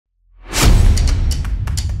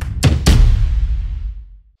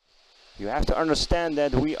You have to understand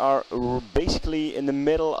that we are basically in the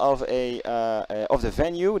middle of of the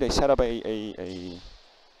venue. They set up a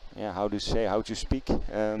yeah, how to speak.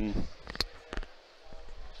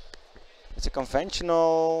 It's a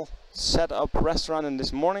conventional set-up restaurant in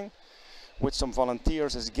this morning with some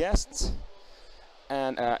volunteers as guests,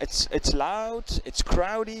 and it's loud, it's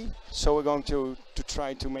crowdy, so we're going to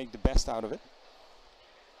try to make the best out of it.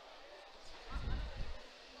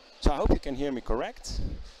 So I hope you can hear me correct.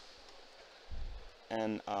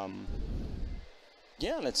 And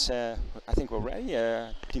yeah, let's. I think we're ready.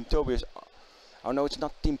 Team Toby is. Oh no, it's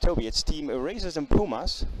not Team Toby. It's Team Erasers and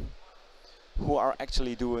Pumas, who are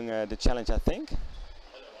actually doing the challenge. I think.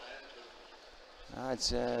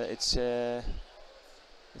 It's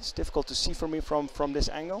difficult to see for me from this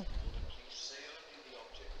angle.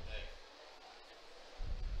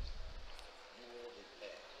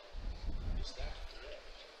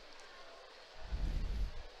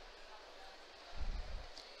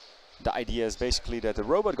 The idea is basically that the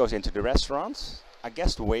robot goes into the restaurant. A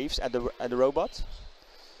guest waves at the robot,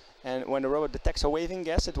 and when the robot detects a waving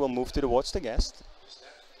guest, it will move towards the guest.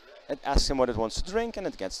 It asks him what it wants to drink, and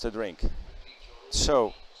it gets the drink.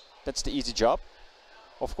 So that's the easy job.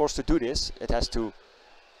 Of course, to do this, it has to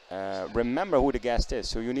remember who the guest is.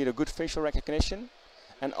 So you need a good facial recognition,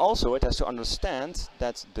 and also it has to understand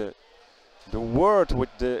that the word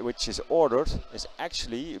which is ordered is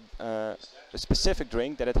actually a specific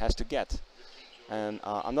drink that it has to get. And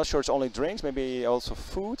I'm not sure it's only drinks, maybe also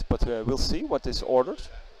food, but we'll see what is ordered.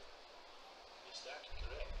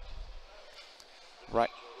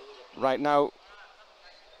 Right now,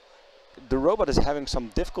 the robot is having some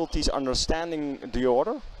difficulties understanding the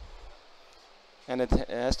order, and it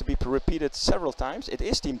has to be repeated several times. It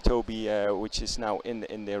is Team Toby which is now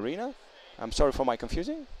in the arena. I'm sorry for my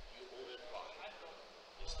confusing.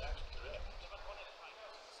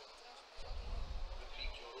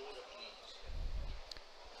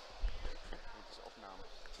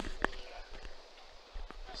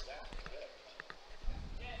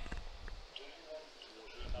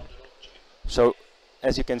 So,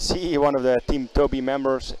 as you can see, one of the Team Toby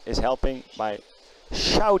members is helping by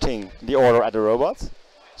shouting the order at the robot.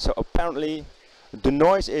 So apparently, the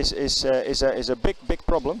noise is a big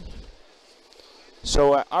problem.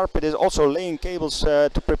 So Arpit is also laying cables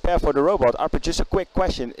to prepare for the robot. Arpit, just a quick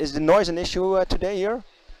question: is the noise an issue today here?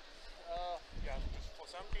 Yeah, for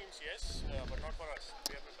some teams, yes, but not for us.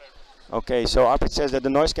 We are prepared. Okay, so Arpit says that the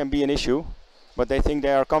noise can be an issue, but they think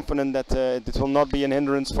they are confident that it will not be an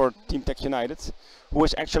hindrance for Team Tech United, who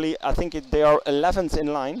is actually, I think they are 11th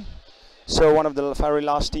in line, so one of the very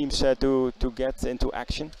last teams to get into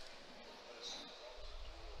action.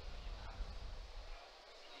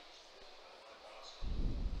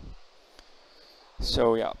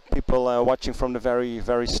 So yeah, people watching from the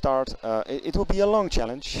very start. It will be a long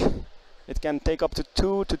challenge. It can take up to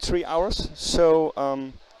 2 to 3 hours. So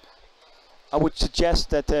I would suggest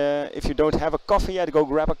that if you don't have a coffee yet, go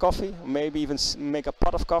grab a coffee. Maybe even make a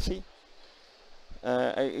pot of coffee.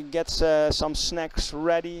 Get some snacks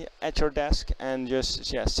ready at your desk and just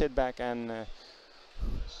sit back and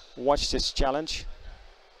watch this challenge.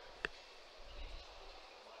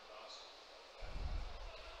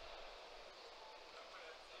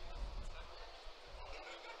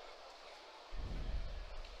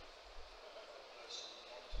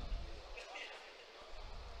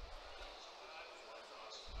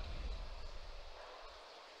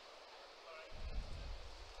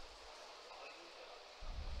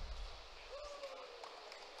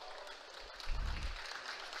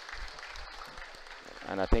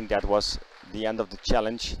 And I think that was the end of the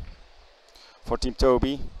challenge for Team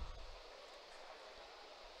Toby.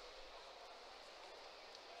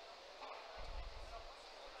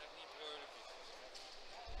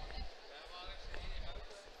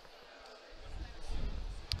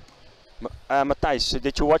 Matthijs,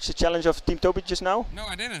 did you watch the challenge of Team Toby just now? No,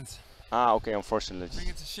 I didn't. Ah, okay, unfortunately. I think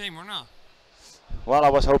it's a shame or not. Well, I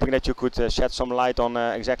was hoping that you could shed some light on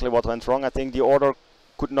exactly what went wrong. I think the order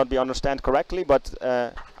could not be understood correctly, but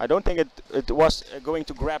I don't think it was going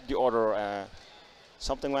to grab the order.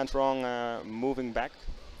 Something went wrong moving back.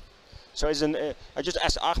 So I just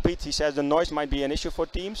asked Arpit, he says the noise might be an issue for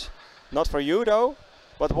teams. Not for you though,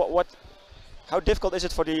 but how difficult is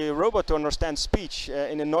it for the robot to understand speech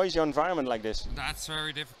in a noisy environment like this? That's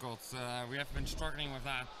very difficult. We have been struggling with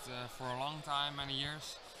that for a long time, many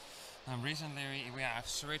years. And recently we have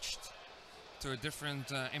switched to a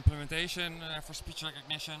different implementation for speech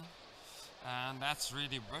recognition, and that's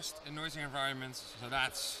really robust in noisy environments. So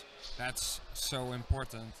that's so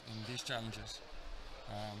important in these challenges.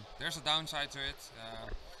 There's a downside to it.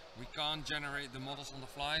 we can't generate the models on the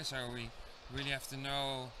fly, so we really have to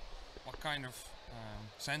know what kind of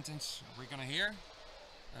sentence we're gonna hear.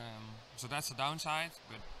 So that's the downside,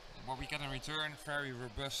 but what we get in return, very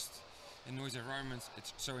robust in noisy environments,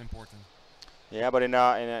 it's so important. Yeah, but in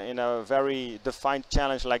a very defined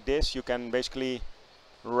challenge like this, you can basically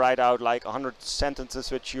write out like 100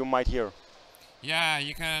 sentences which you might hear. Yeah,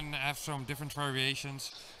 you can have some different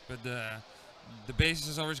variations, but the basis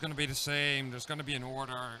is always going to be the same. There's going to be an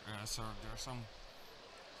order, so there's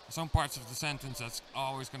some parts of the sentence that's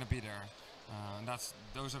always going to be there, and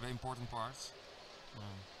those are the important parts.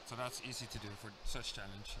 So that's easy to do for such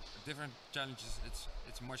challenge. Different challenges,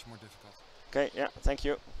 it's much more difficult. Okay, yeah, thank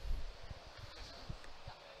you.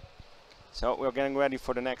 So we're getting ready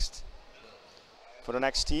for the next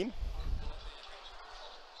team.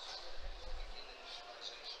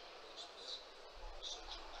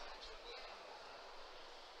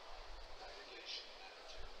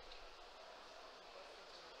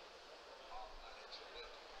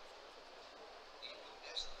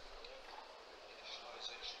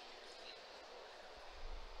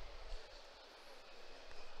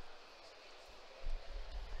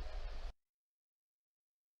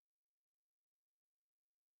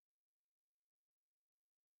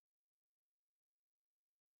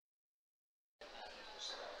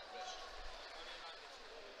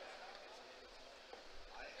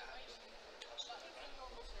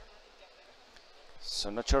 So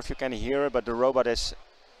I'm not sure if you can hear it, but the robot is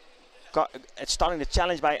it's starting the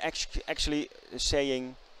challenge by actually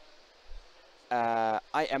saying,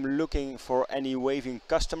 I am looking for any waving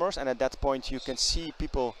customers, and at that point you can see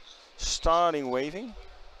people starting waving.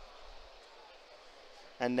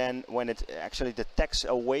 And then when it actually detects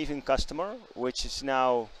a waving customer, which is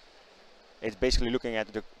now, it's basically looking at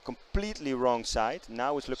the completely wrong side.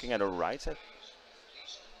 Now it's looking at the right side.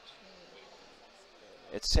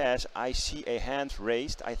 It says, I see a hand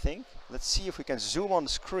raised, I think. Let's see if we can zoom on the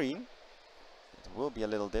screen. It will be a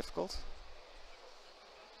little difficult.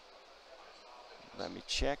 Let me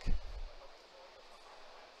check.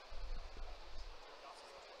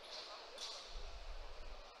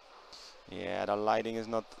 Yeah, the lighting is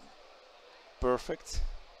not perfect.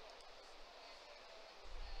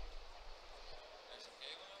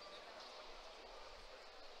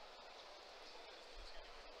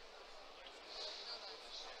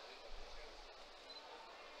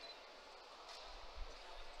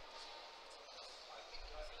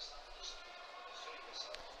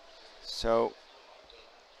 So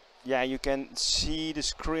yeah, you can see the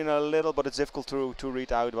screen a little, but it's difficult to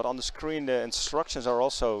read out. But on the screen, the instructions are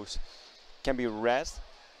also can be read.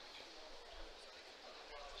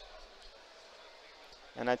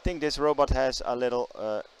 And I think this robot has a little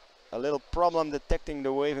problem detecting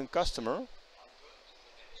the waving customer.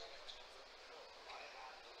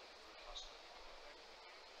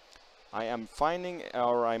 I am finding,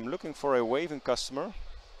 or I'm looking for a waving customer.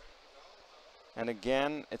 And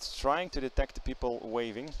again, it's trying to detect the people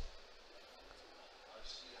waving.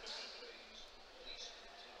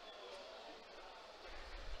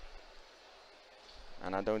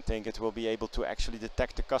 And I don't think it will be able to actually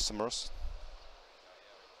detect the customers.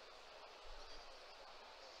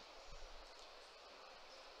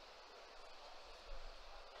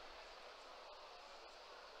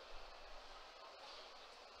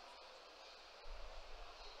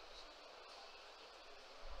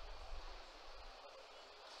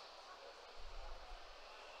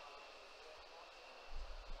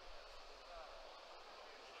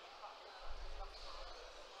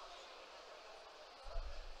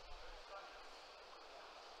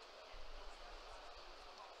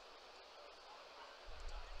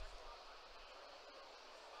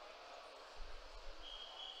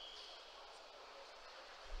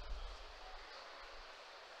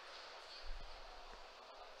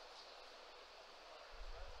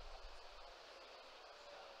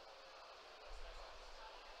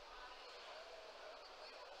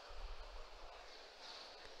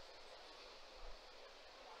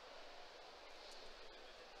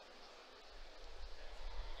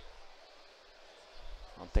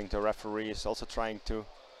 I think the referee is also trying to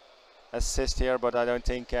assist here, but I don't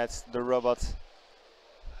think that the robot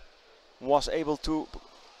was able to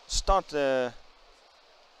start. Let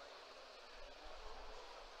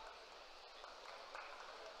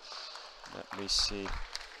me see.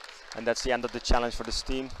 And that's the end of the challenge for this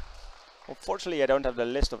team. Unfortunately, I don't have the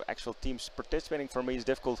list of actual teams participating. For me, it's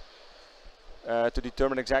difficult to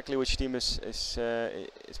determine exactly which team is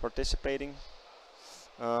participating.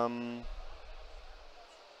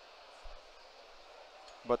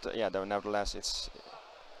 But yeah, though, nevertheless,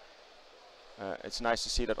 it's nice to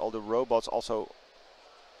see that all the robots also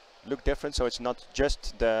look different. So it's not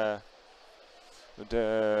just the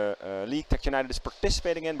league Tech United is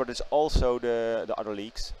participating in, but it's also the other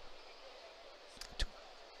leagues.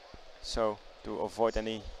 So to avoid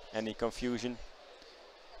any confusion.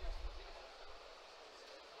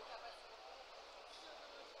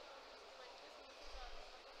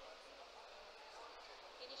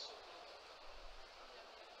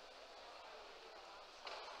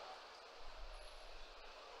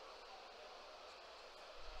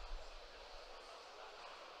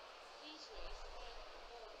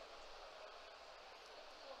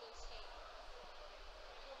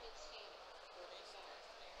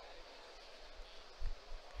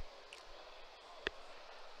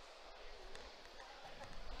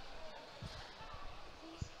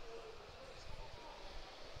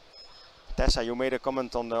 Tessa, you made a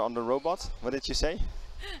comment on the robot. What did you say?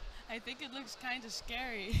 I think it looks kind of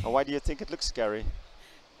scary. And why do you think it looks scary?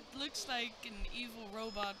 It looks like an evil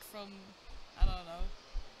robot from, I don't know,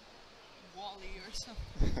 Wall-E or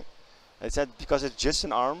something. Is that because it's just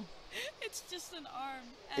an arm? It's just an arm,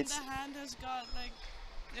 and the hand has got like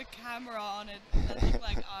a camera on it that look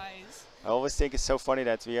like eyes. I always think it's so funny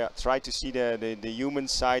that we try to see the human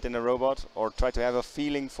side in a robot, or try to have a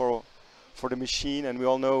feeling for the machine, and we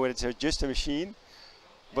all know it's just a machine,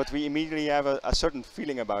 but we immediately have a certain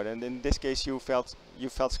feeling about it. And in this case, you felt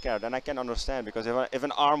scared, and I can understand, because if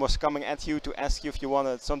an arm was coming at you to ask you if you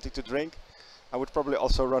wanted something to drink, I would probably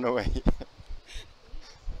also run away. Would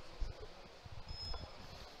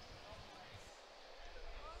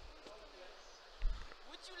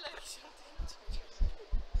you like something to drink?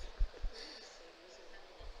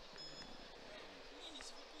 Please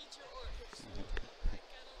repeat your orders. I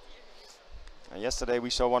cannot hear you. Yesterday we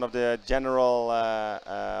saw one of the general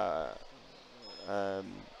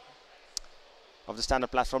of the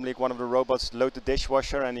standard platform league, one of the robots load the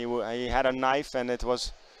dishwasher, and he had a knife, and it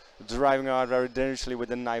was driving out very dangerously with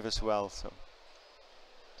the knife as well. So.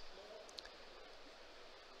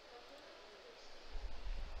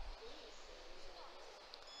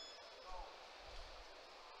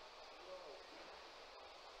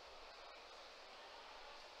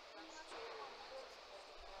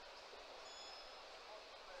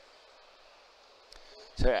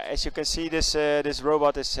 So as you can see, this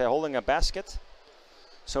robot is holding a basket.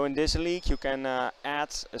 So in this league, you can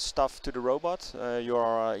add stuff to the robot.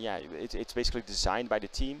 It's basically designed by the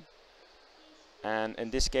team, and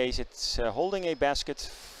in this case, it's holding a basket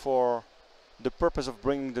for the purpose of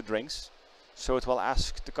bringing the drinks. So it will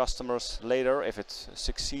ask the customers later, if it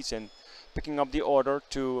succeeds in picking up the order,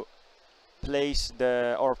 to place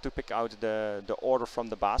to pick out the order from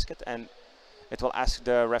the basket, and it will ask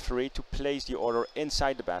the referee to place the order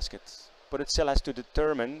inside the basket. But it still has to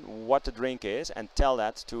determine what the drink is and tell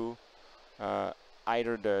that to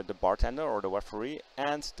either the bartender or the referee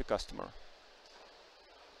and the customer.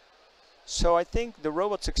 So I think the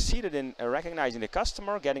robot succeeded in recognizing the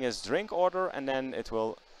customer, getting his drink order, and then it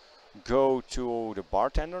will go to the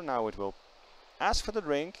bartender. Now it will ask for the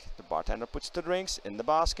drink. The bartender puts the drinks in the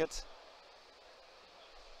basket,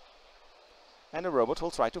 and the robot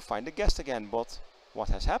will try to find the guest again. But what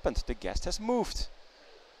has happened? The guest has moved.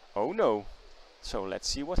 Oh no. So let's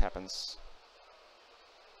see what happens.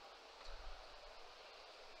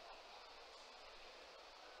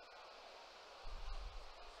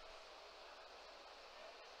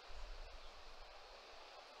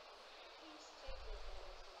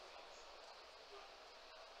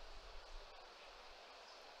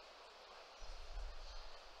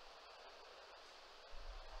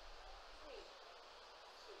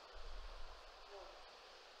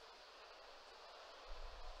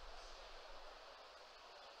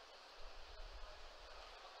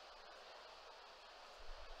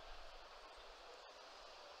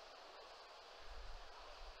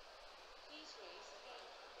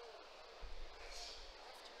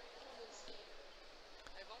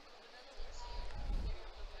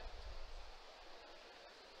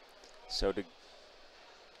 So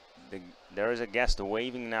there is a guest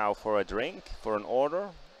waving now for a drink, for an order,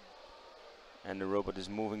 and the robot is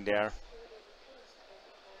moving there.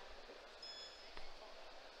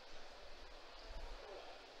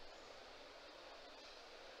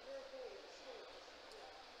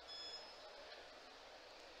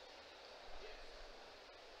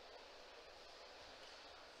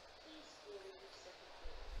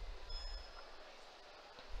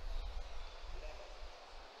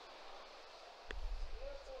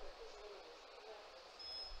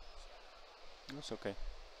 It's okay.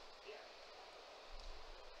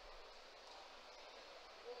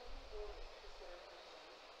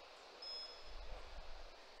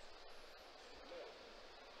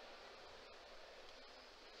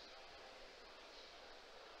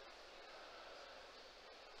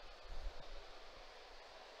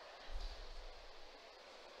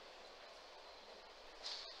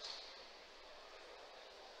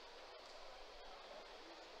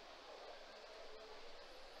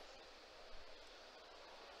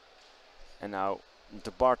 And now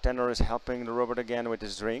the bartender is helping the robot again with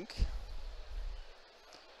his drink.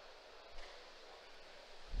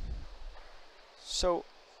 So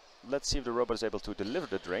let's see if the robot is able to deliver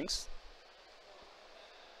the drinks.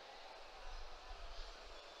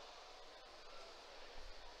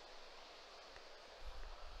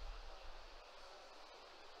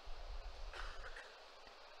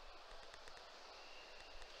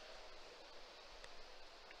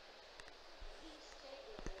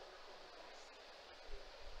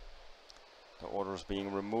 The order is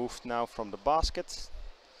being removed now from the basket,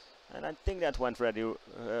 and I think that went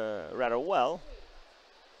rather well.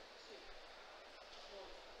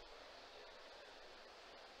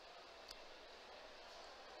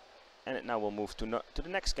 And it now will move to the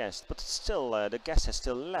next guest, but still the guest has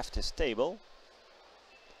still left his table.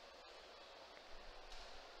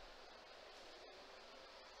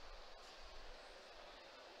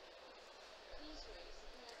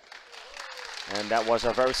 And that was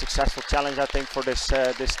a very successful challenge, I think, for this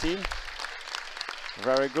team.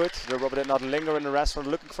 Very good. The robot did not linger in the restaurant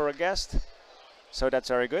looking for a guest, so that's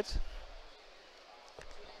very good.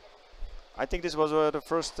 I think this was the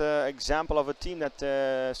first example of a team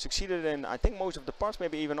that succeeded in, I think, most of the parts,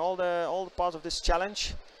 maybe even all the parts of this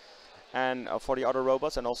challenge. And for the other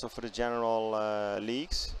robots and also for the general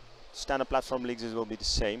leagues, standard platform leagues, it will be the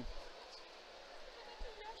same.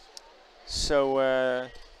 So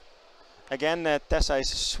again, Tessa is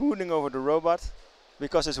swooning over the robot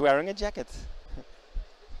because it's wearing a jacket.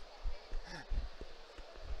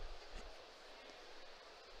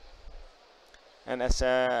 And as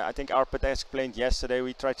I think Arpit explained yesterday,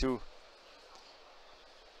 we try to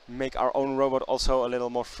make our own robot also a little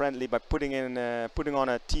more friendly by putting on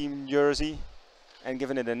a team jersey and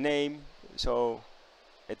giving it a name, so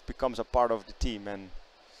it becomes a part of the team. And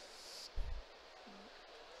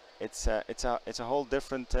it's a whole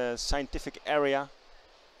different scientific area,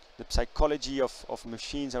 the psychology of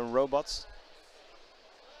machines and robots.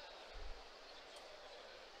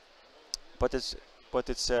 But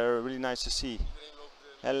it's really nice to see.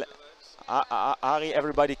 Harry,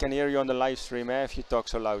 everybody can hear you on the live stream if you talk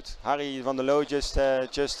so loud. Harry van der Loo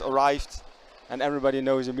just arrived, and everybody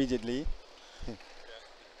knows immediately.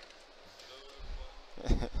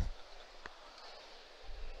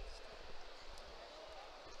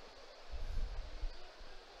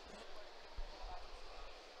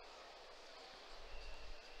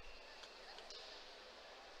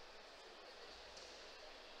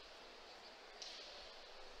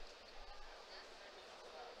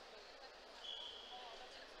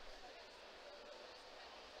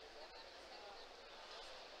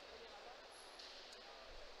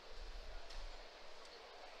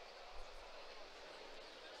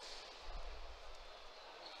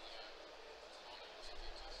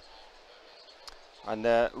 And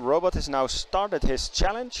the robot has now started his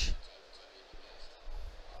challenge.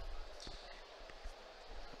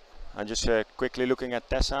 I'm just quickly looking at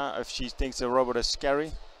Tessa if she thinks the robot is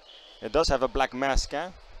scary. It does have a black mask, eh?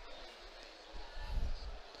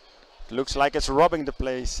 Looks like it's robbing the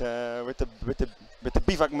place with the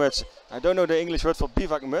bivak muts. I don't know the English word for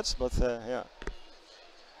bivak muts, but yeah.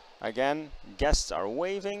 Again, guests are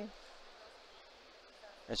waving.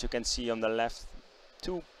 As you can see on the left,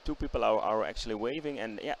 two people are actually waving,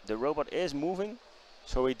 and yeah, the robot is moving.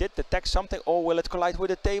 So he did detect something. Oh, will it collide with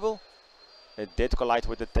the table? It did collide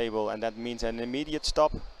with the table, and that means an immediate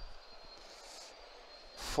stop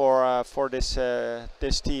for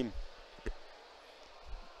this team.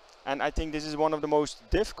 And I think this is one of the most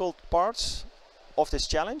difficult parts of this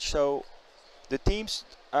challenge. So the teams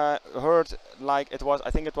heard, like, it was,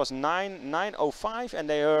 I think it was 9:05, and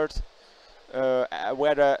they heard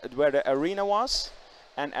where the arena was.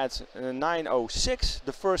 And at 9:06,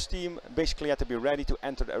 the first team basically had to be ready to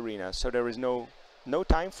enter the arena. So there is no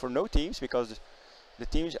time for no teams, because the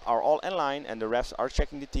teams are all in line and the refs are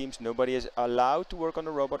checking the teams. Nobody is allowed to work on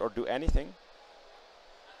the robot or do anything.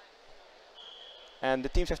 And the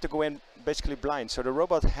teams have to go in basically blind. So the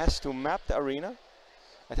robot has to map the arena.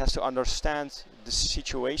 It has to understand the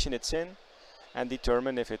situation it's in and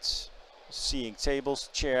determine if it's seeing tables,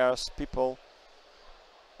 chairs, people.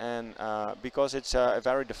 And because it's a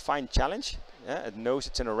very defined challenge, it knows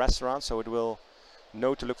it's in a restaurant, so it will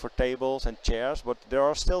know to look for tables and chairs. But there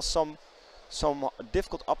are still some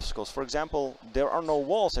difficult obstacles. For example, there are no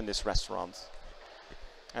walls in this restaurant,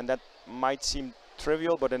 and that might seem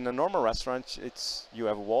trivial, but in a normal restaurant, you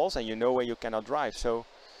have walls and you know where you cannot drive. So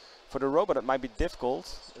for the robot, it might be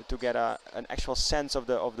difficult to get an actual sense of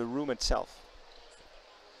the room itself.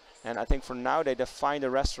 And I think for now they define the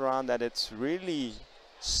restaurant that it's really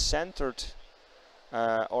centered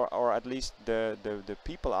or at least the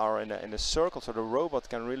people are in a circle, so the robot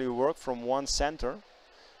can really work from one center,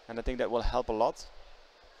 and I think that will help a lot.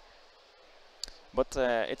 But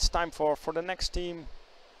it's time for the next team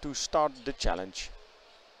to start the challenge.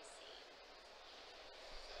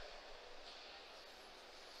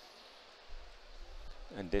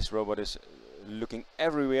 And this robot is looking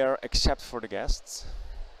everywhere except for the guests.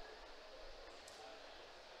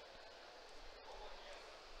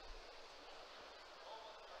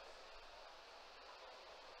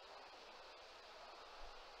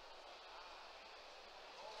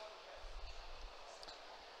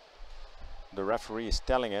 The referee is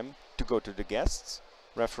telling him to go to the guests.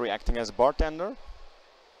 Referee acting as bartender.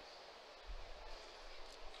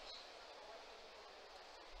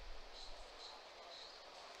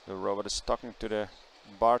 The robot is talking to the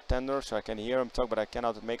bartender, so I can hear him talk, but I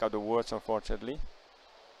cannot make out the words, unfortunately.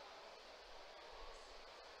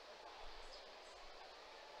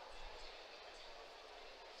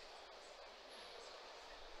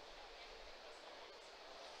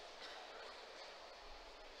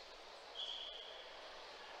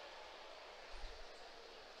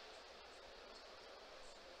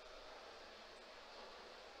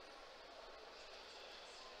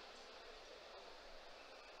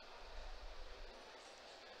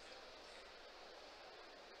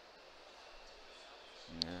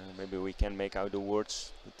 Maybe we can make out the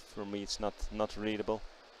words, but for me it's not readable.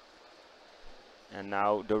 And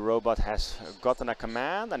now the robot has gotten a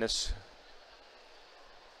command and is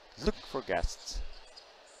looking for guests,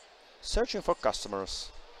 searching for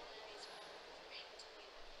customers.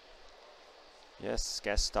 Yes,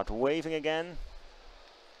 guests start waving again.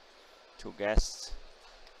 2 guests.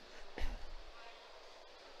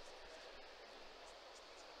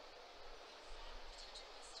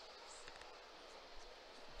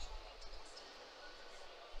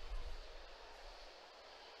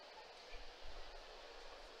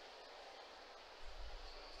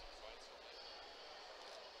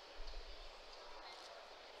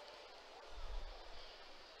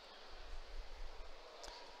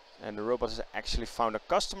 And the robot has actually found a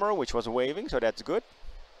customer which was waving, so that's good.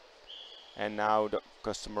 And now the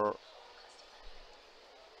customer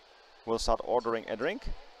will start ordering a drink.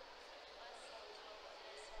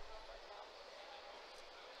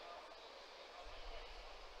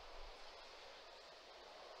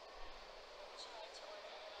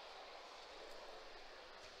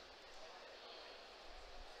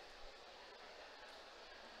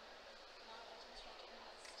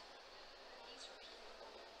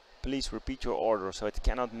 Please repeat your order, so it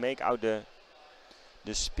cannot make out the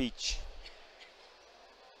speech.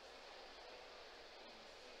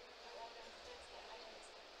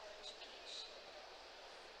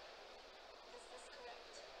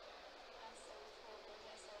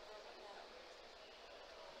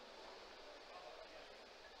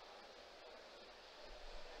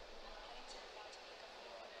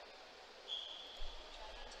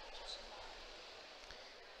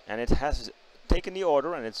 And it has taken the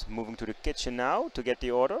order and it's moving to the kitchen now to get the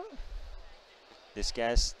order. This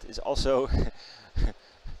guest is also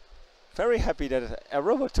very happy that a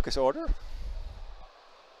robot took his order.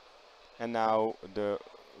 And now the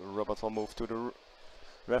robot will move to the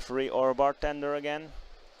referee or bartender again.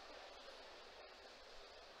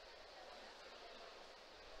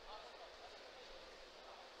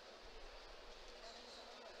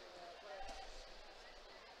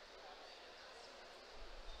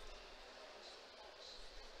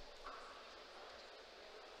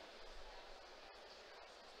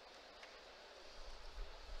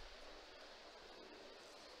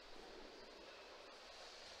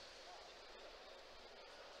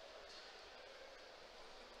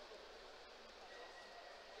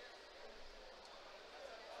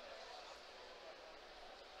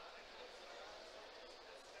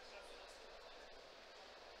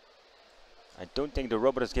 I don't think the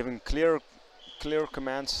robot is giving clear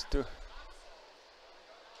commands to.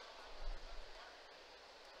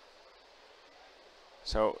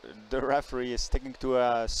 So the referee is sticking to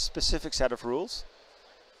a specific set of rules,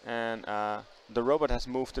 and the robot has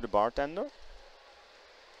moved to the bartender.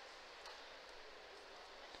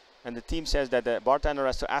 And the team says that the bartender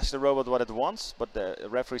has to ask the robot what it wants, but the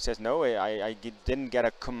referee says no, I didn't get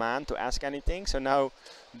a command to ask anything. So now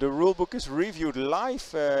the rule book is reviewed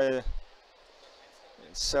live.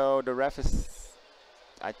 So the ref is,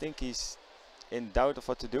 I think he's in doubt of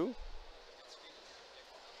what to do.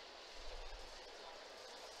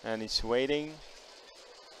 And he's waiting.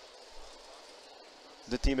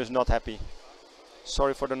 The team is not happy.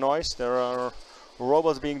 Sorry for the noise. There are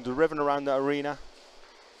robots being driven around the arena.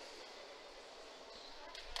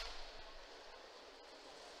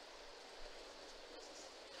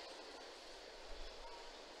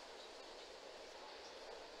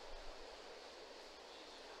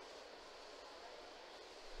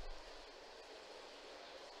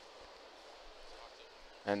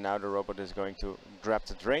 And now the robot is going to grab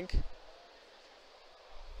the drink.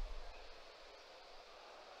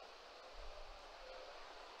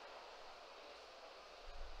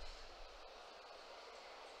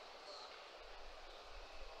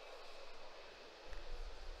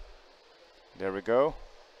 There we go.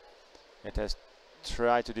 It has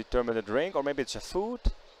tried to determine the drink, or maybe it's a food.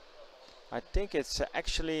 I think it's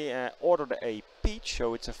actually ordered a peach,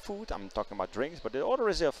 so it's a food. I'm talking about drinks, but the order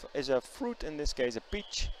is a fruit, in this case a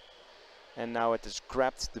peach. And now it has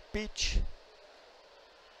grabbed the peach.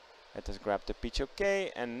 It has grabbed the peach,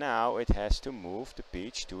 okay, and now it has to move the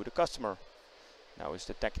peach to the customer. Now it's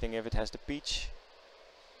detecting if it has the peach.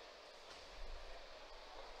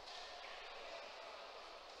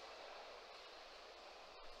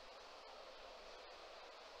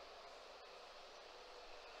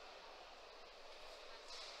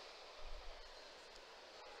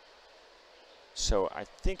 So I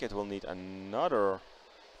think it will need another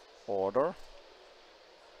order.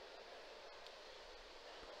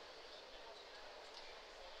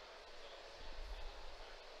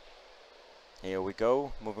 Here we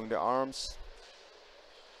go, moving the arms.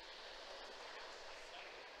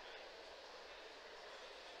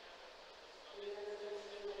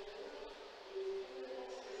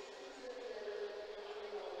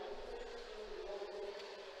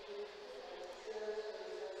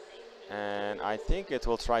 And I think it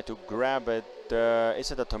will try to grab it.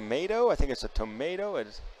 Is it a tomato? I think it's a tomato.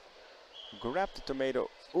 It grabbed the tomato.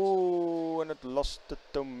 Ooh, and it lost the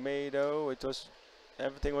tomato.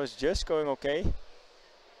 Everything was just going okay.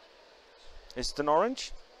 Is it an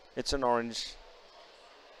orange? It's an orange.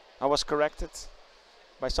 I was corrected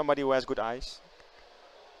by somebody who has good eyes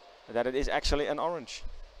that it is actually an orange.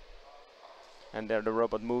 And there the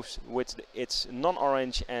robot moves with its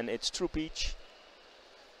non-orange and its true peach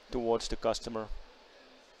towards the customer.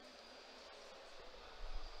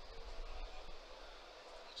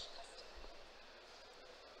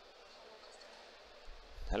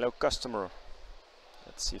 Hello customer.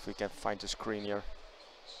 Let's see if we can find the screen here.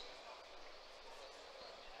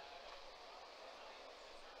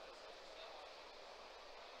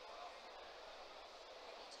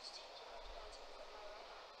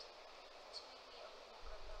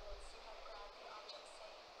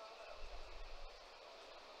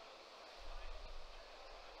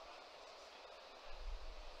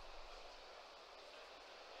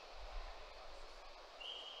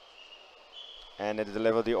 And it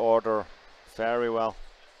delivered the order very well.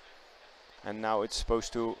 And now it's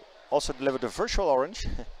supposed to also deliver the virtual orange,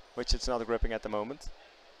 which it's not gripping at the moment.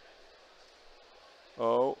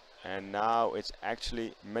 Oh, and now it's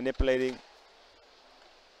actually manipulating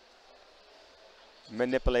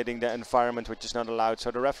the environment, which is not allowed.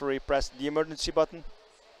 So the referee pressed the emergency button.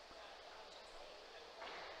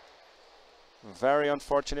 Very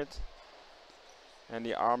unfortunate. And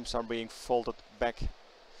the arms are being folded back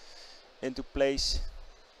into place.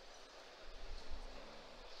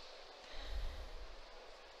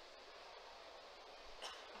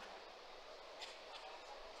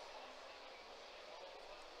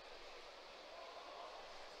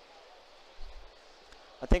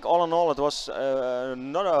 I think all in all it was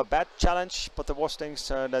not a bad challenge, but there was things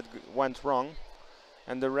that went wrong.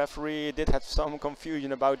 And the referee did have some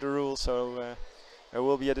confusion about the rules, so there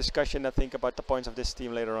will be a discussion, I think, about the points of this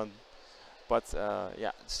team later on. But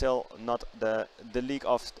yeah, still not the league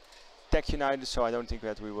of Tech United, so I don't think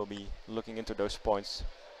that we will be looking into those points.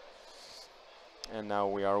 And now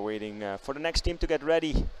we are waiting for the next team to get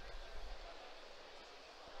ready.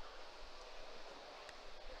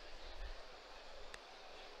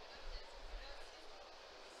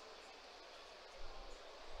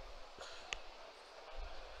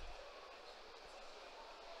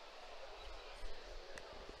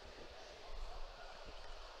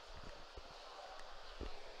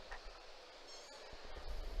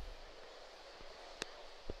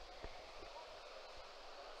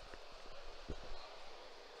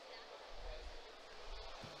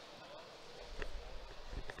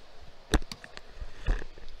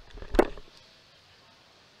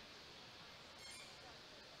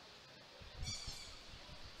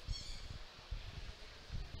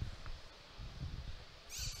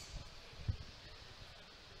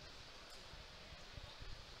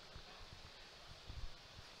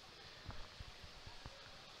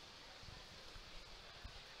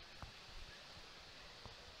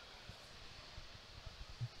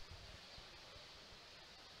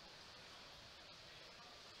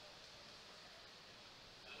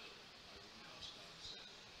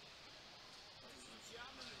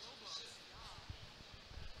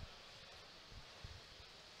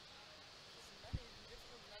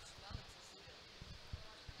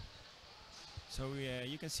 So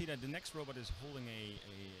you can see that the next robot is holding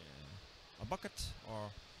a bucket or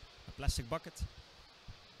a plastic bucket.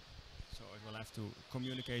 So it will have to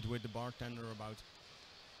communicate with the bartender about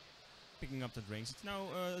picking up the drinks. It's now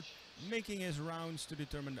making his rounds to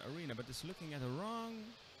determine the arena, but it's looking at the wrong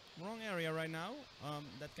area right now.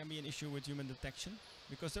 That can be an issue with human detection,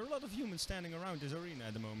 because there are a lot of humans standing around this arena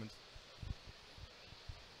at the moment.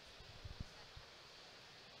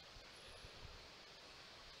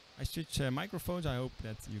 I switch microphones. I hope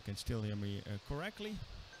that you can still hear me correctly,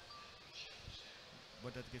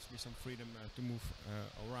 but that gives me some freedom to move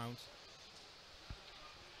around.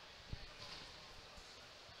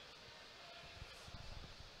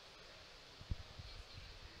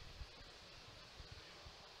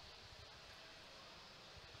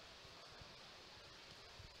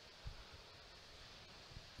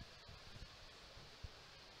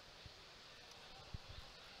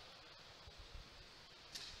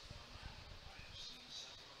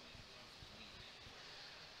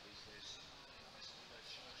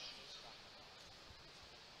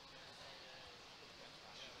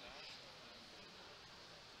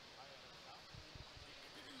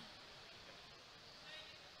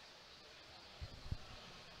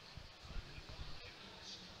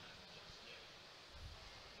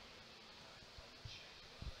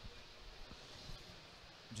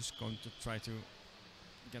 Just going to try to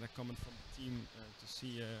get a comment from the team to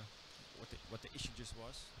see what the issue just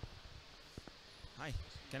was. Hi,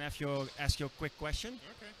 can I ask you a quick question?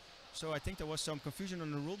 Okay. So I think there was some confusion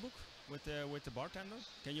on the rulebook with the bartender.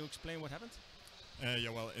 Can you explain what happened? Yeah,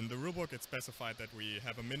 well, in the rulebook it specified that we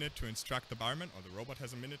have a minute to instruct the barman, or the robot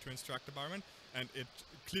has a minute to instruct the barman, and it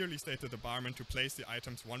clearly stated the barman to place the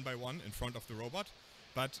items one by one in front of the robot.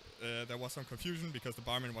 But there was some confusion because the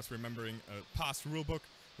barman was remembering a past rulebook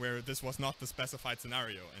where this was not the specified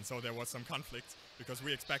scenario, and so there was some conflict because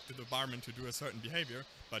we expected the barman to do a certain behavior,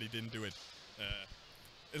 but he didn't do it.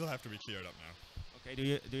 It'll have to be cleared up now. Okay. Do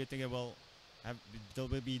you think there will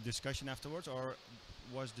be discussion afterwards, or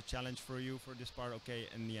was the challenge for you for this part okay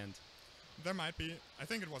in the end? There might be. I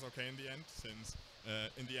think it was okay in the end, since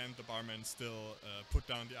in the end the barman still put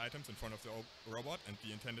down the items in front of the robot, and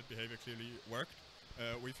the intended behavior clearly worked.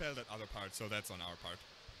 We failed at other parts, so that's on our part.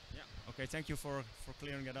 Yeah. Okay. Thank you for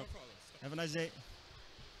clearing it up. No problem. Have a nice day.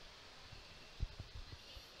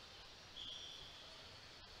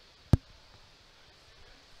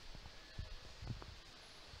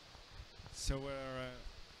 So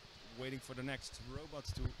we're waiting for the next robot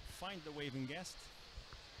to find the waving guest.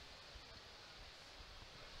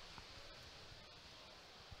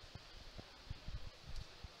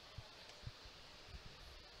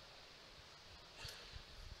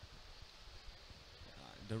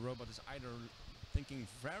 The robot is either thinking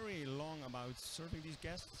very long about serving these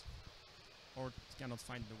guests, or cannot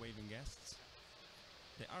find the waving guests.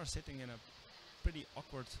 They are sitting in a pretty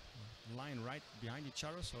awkward line right behind each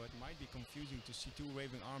other, so it might be confusing to see two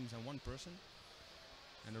waving arms and one person.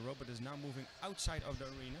 And the robot is now moving outside of the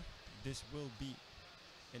arena. This will be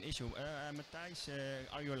an issue. Matthijs,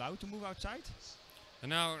 are you allowed to move outside?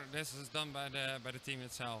 No, this is done by the team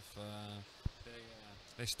itself.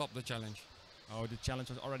 They stopped the challenge. Oh, the challenge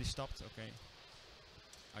was already stopped. Okay.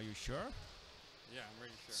 Are you sure? Yeah, I'm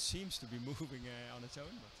really sure. Seems to be moving on its own,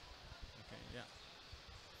 but okay, yeah.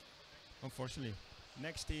 Unfortunately,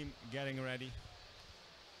 next team getting ready.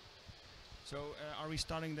 So, are we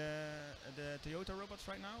starting the Toyota robots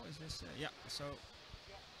right now? Is this yeah? So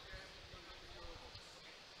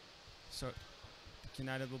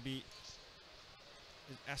United will be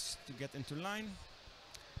asked to get into line,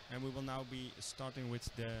 and we will now be starting with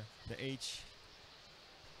the H.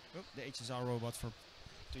 Oh, the HSR robot for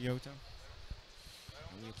Toyota.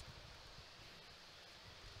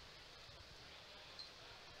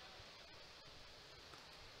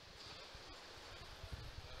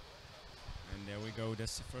 And there we go,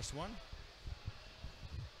 that's the first one.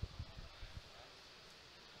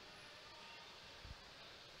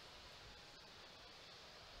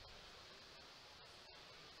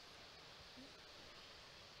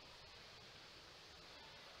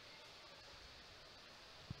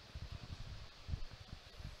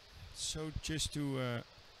 So just to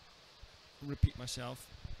repeat myself,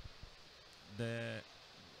 the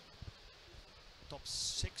top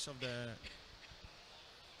 6 of the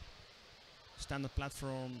standard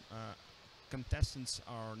platform contestants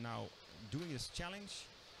are now doing this challenge,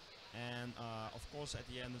 and of course at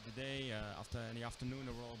the end of the day, in the afternoon,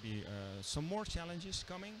 there will be some more challenges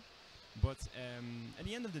coming, but at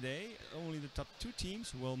the end of the day only the top 2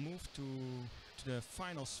 teams will move to the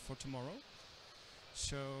finals for tomorrow.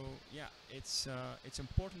 So yeah, it's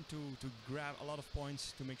important to grab a lot of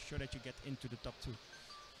points to make sure that you get into the top 2.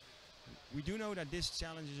 We do know that this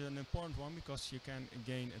challenge is an important one because you can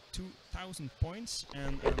gain 2,000 points,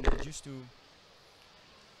 and just to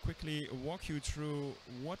quickly walk you through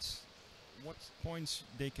what points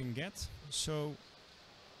they can get. So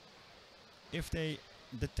if they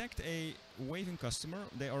detect a waving customer,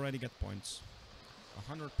 they already get points.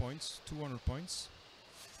 100 points, 200 points.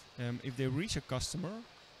 If they reach a customer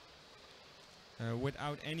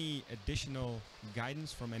without any additional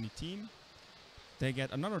guidance from any team, they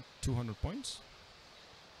get another 200 points.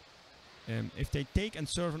 If they take and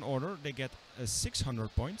serve an order, they get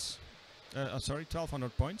 600 points. Sorry,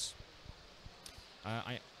 1200 points.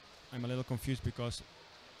 I'm a little confused because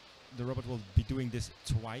the robot will be doing this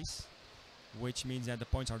twice, which means that the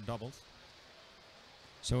points are doubled.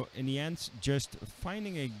 So in the end, just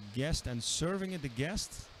finding a guest and serving the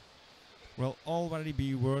guest will already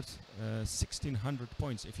be worth 1600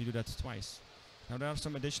 points if you do that twice. Now there are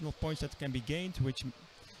some additional points that can be gained,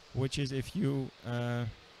 which is if you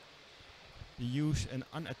use an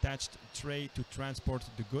unattached tray to transport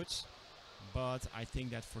the goods. But I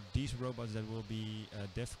think that for these robots that will be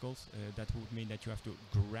difficult. That would mean that you have to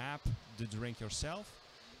grab the drink yourself.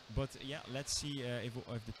 But yeah, let's see if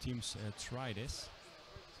the teams try this.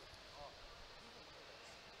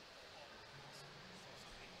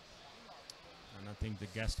 And I think the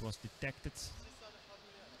guest was detected.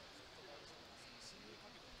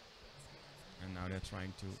 And now they're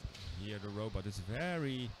trying to hear the robot. It's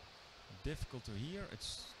very difficult to hear.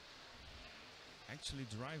 It's actually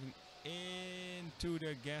driving into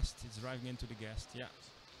the guest. It's driving into the guest, yeah.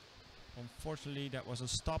 Unfortunately, that was a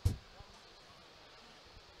stop.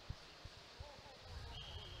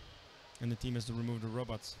 And the team has to remove the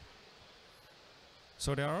robot.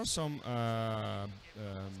 So there are some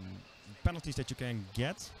penalties that you can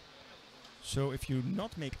get. So if you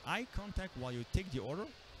not make eye contact while you take the order,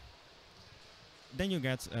 then you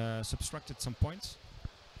get subtracted some points.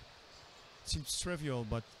 Seems trivial,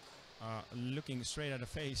 but looking straight at the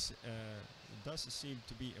face does seem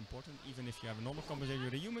to be important. Even if you have a normal conversation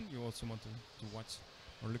with a human, you also want to watch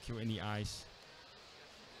or look you in the eyes.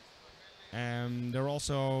 There are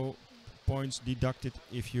also points deducted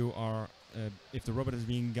if you are if the robot is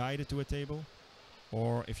being guided to a table,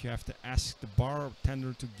 or if you have to ask the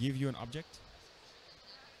bartender to give you an object.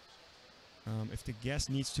 If the guest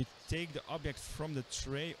needs to take the object from the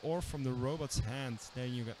tray or from the robot's hand,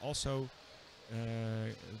 then you get also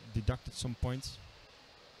deducted some points.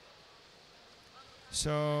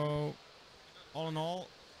 So all in all,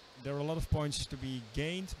 there are a lot of points to be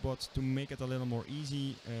gained, but to make it a little more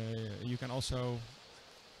easy, you can also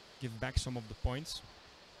give back some of the points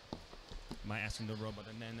by asking the robot.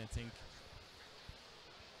 And then I think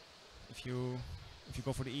if you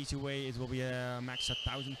go for the easy way, it will be a max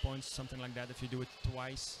 1,000 points, something like that. If you do it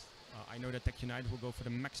twice, I know that Tech United will go for the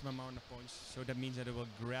maximum amount of points. So that means that it will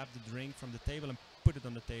grab the drink from the table and put it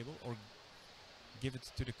on the table, or give it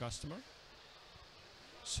to the customer.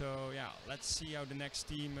 So yeah, let's see how the next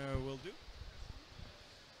team will do.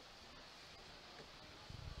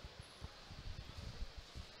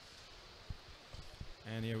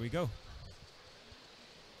 And here we go.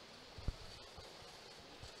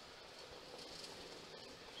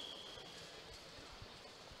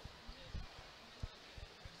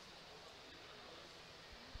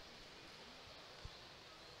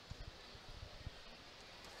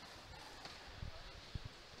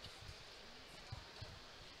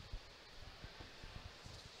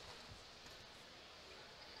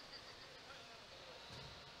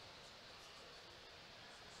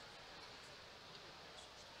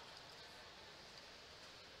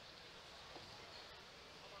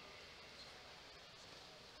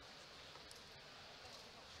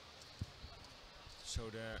 So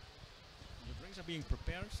the drinks are being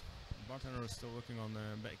prepared. The bartender is still working on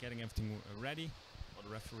getting everything ready, or the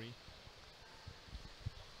referee.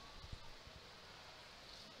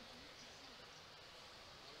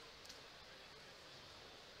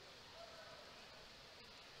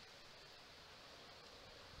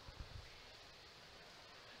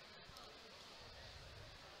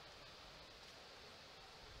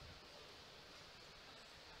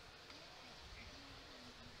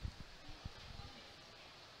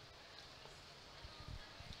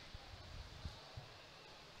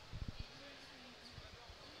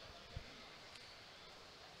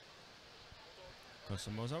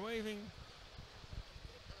 Customers are waving.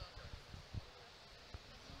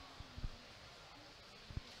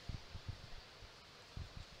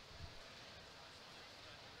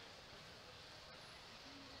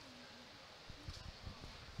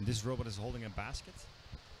 This robot is holding a basket,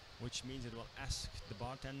 which means it will ask the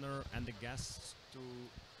bartender and the guests to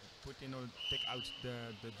put in or take out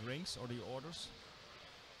the drinks or the orders.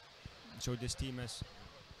 So this team has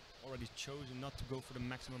already chosen not to go for the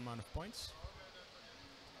maximum amount of points.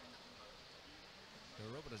 The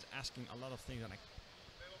robot is asking a lot of things and I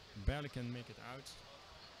barely can make it out.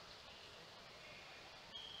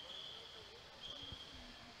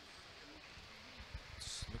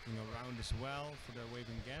 It's looking around as well for the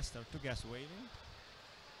waving guests. There are two guests waving.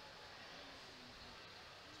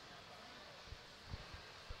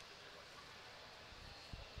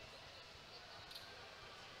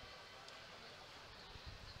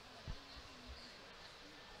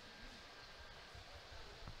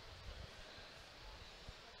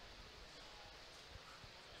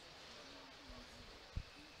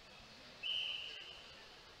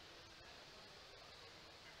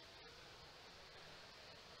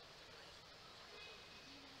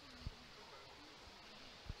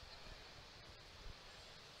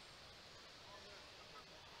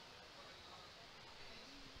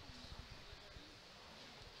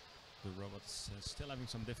 The robot's still having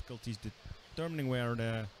some difficulties determining where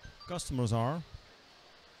the customers are.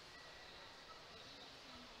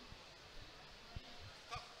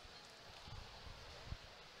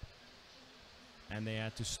 And they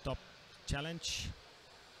had to stop challenge.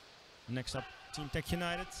 Next up, Team Tech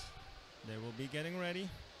United. They will be getting ready.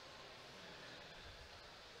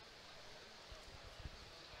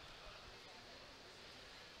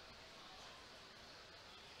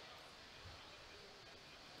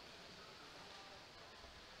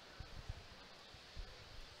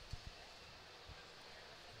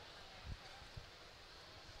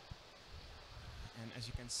 As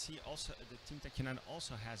you can see, also the Team Tech United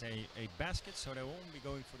also has a basket, so they won't be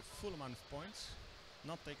going for the full amount of points,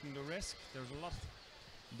 not taking the risk. There's a lot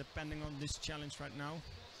depending on this challenge right now.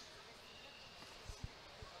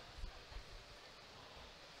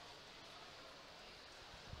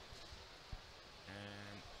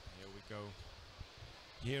 And here we go.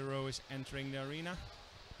 Hero is entering the arena.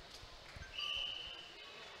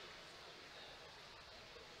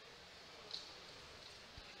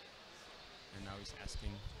 And now he's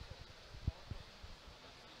asking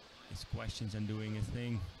his questions and doing a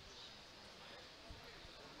thing.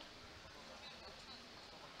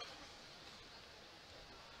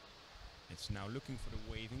 It's now looking for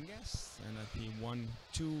the waving guests, and I see 1,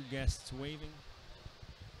 2 guests waving.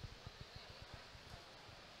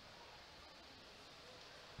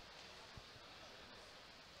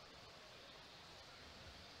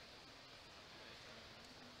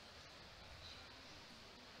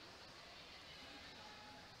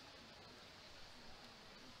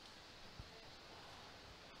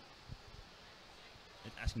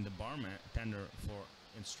 Asking the bartender for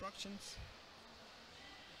instructions,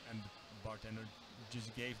 and the bartender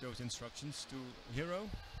just gave those instructions to Hero,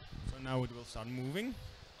 so now it will start moving.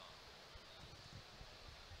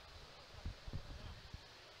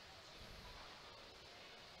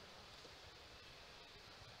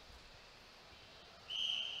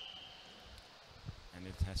 And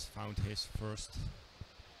it has found his first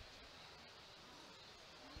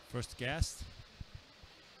guest.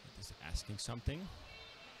 It is asking something.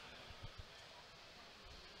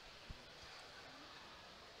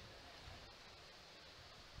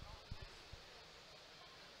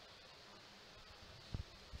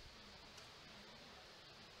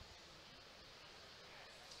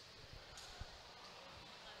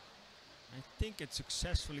 I think it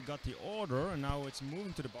successfully got the order, and now it's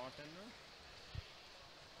moving to the bartender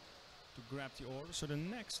to grab the order. So the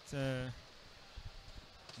next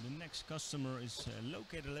customer is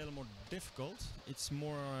located a little more difficult. It's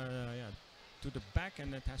more to the back,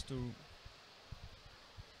 and it has to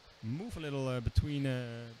move a little between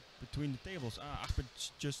the tables. Ahmed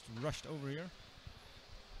just rushed over here.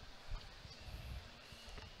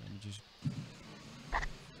 Let me just.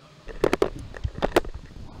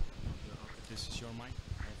 This is your mic.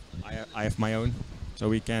 I have my own, so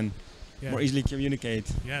we can more easily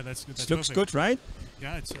communicate. Yeah, that's good. This looks good, right?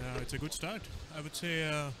 Yeah, it's a good start. I would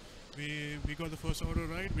say we got the first order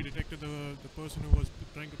right. We detected the person who was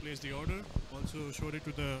trying to place the order. Also showed it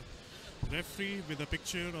to the referee with a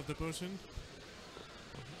picture of the person.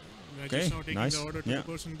 We are just now taking the order to the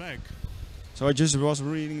person back. So I just was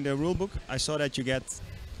reading the rule book. I saw that you get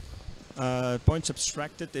points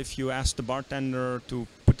subtracted if you ask the bartender to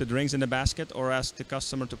put the drinks in the basket or ask the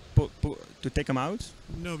customer to take them out.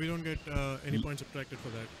 No, we don't get any points subtracted for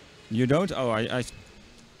that. You don't? Oh, I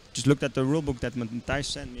just looked at the rule book that Matthijs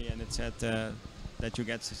sent me, and it said that you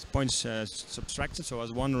get points subtracted. So I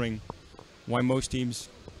was wondering why most teams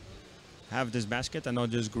have this basket and not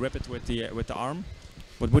just grip it with the arm?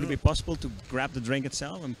 But would it be possible to grab the drink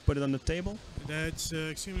itself and put it on the table? That's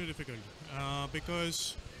extremely difficult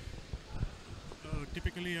because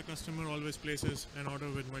typically a customer always places an order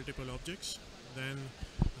with multiple objects. Then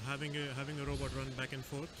having a robot run back and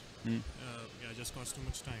forth, just costs too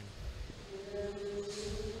much time.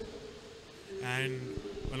 And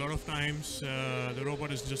a lot of times the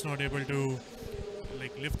robot is just not able to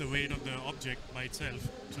like lift the weight of the object by itself.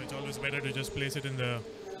 So it's always better to just place it in the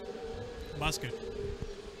basket.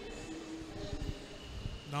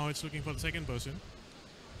 Now it's looking for the second person.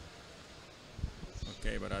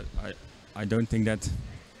 Okay, but I don't think that.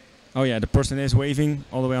 Oh yeah, the person is waving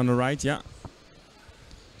all the way on the right. Yeah.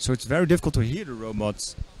 So it's very difficult to hear the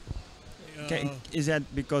robots. Okay, is that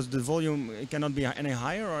because the volume cannot be any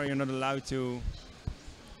higher, or you're not allowed to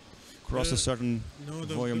cross a certain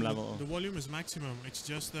volume level? The volume is maximum. It's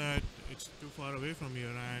just that it's too far away from here,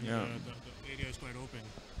 and the area is quite open.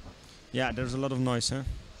 Yeah, there's a lot of noise, huh?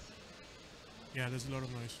 Yeah, there's a lot of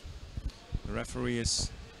noise. The referee is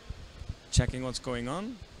checking what's going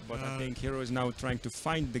on, but I think Hero is now trying to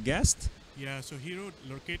find the guest. Yeah, so Hero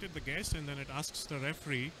located the guest, and then it asks the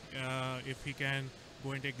referee if he can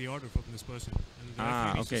go and take the order from this person. And the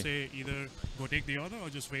referee needs to say either go take the order or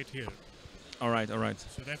just wait here. All right.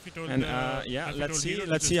 So referee told and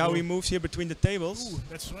let's see how he moves here between the tables. Ooh,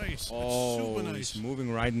 that's nice. Oh, that's super nice. He's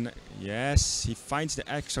moving right. Yes, he finds the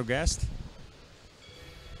extra guest.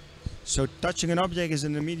 So touching an object is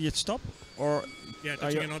an immediate stop, or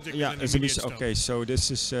touching an object is an it's immediate stop. Okay, so this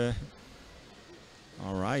is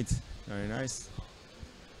all right. Very nice.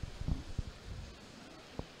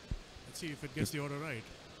 Let's see if it gets the order right.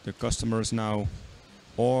 The customer is now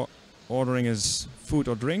ordering his food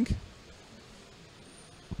or drink.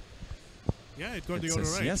 Yeah, it got the order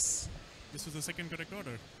right. Yes. This is the second correct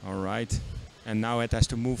order. All right. And now it has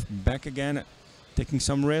to move back again, taking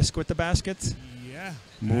some risk with the basket. Yeah.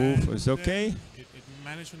 Move is okay. It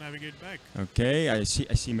managed to navigate back. Okay, I see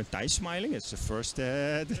Matthijs smiling. It's the first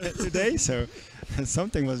today, so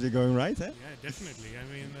something must be going right, eh? Yeah, definitely.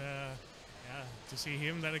 I mean, to see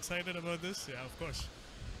him that excited about this, yeah, of course.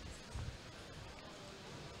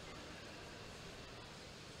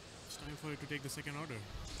 It's time for it to take the second order.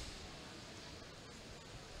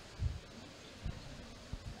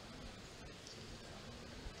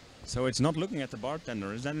 So it's not looking at the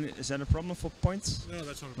bartender. Is that a problem for points? No,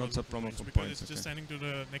 that's not a problem. Not a problem for because points. It's just standing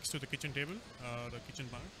next to the kitchen table, the kitchen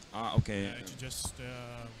bar. Ah, okay. It should just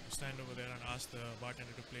stand over there and ask the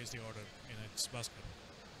bartender to place the order in its basket.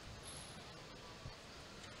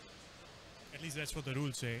 At least that's what the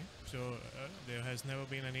rules say. So there has never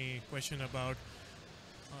been any question about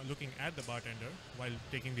looking at the bartender while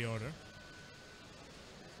taking the order.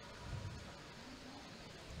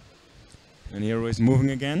 And Hero is moving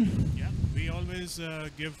again. Yeah, we always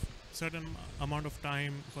give certain amount of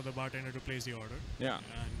time for the bartender to place the order. Yeah.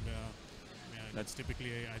 And that's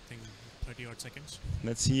typically, I think, 30 odd seconds.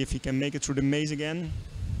 Let's see if he can make it through the maze again.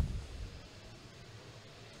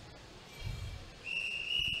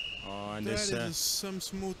 Oh, and that this is some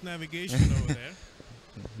smooth navigation over there.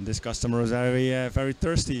 This customer is very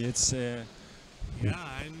thirsty. It's it's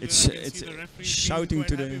the referee shouting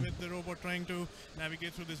to happy with the robot trying to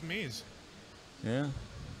navigate through this maze. Yeah.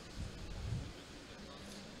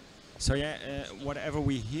 So whatever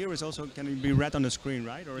we hear is also can be read on the screen,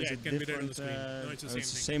 right? Or is it can different? Be read on the screen. No, it's the same thing.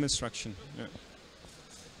 Same instruction. Yeah.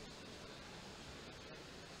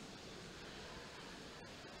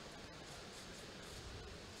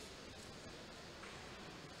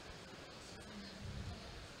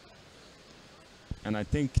 And I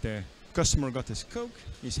think the customer got his Coke.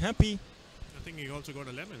 He's happy. I think he also got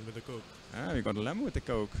a lemon with the Coke. Ah, he got a lemon with the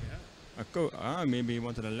Coke. Yeah. A Coke. Ah, maybe he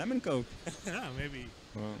wanted a lemon Coke. Yeah, maybe.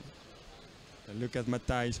 Well, look at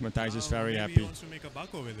Matthijs. Matthijs is very maybe happy. He wants to make a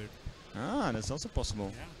bako with it. Ah, that's also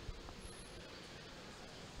possible. Yeah.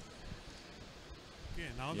 Okay,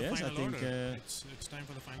 now yes, the I final think order. It's time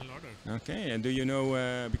for the final order. Okay, and do you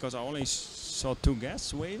know, because I only saw two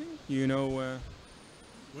guests waving, you know...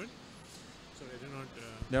 What? Sorry, I did not...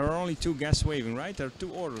 There are only two guests waving, right? There are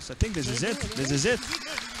two orders. I think this is it. This is it.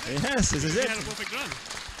 Yes, this is it. Had a perfect run.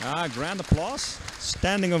 Ah, grand applause.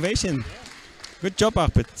 Standing ovation. Yeah. Good job,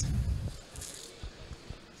 Arpit.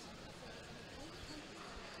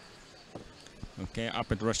 Okay,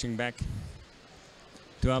 Arpit rushing back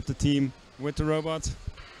to help the team with the robot.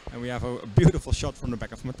 And we have a beautiful shot from the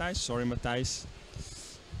back of Matthijs. Sorry, Matthijs.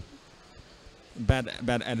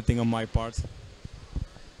 Bad editing on my part.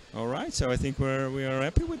 All right, so I think we are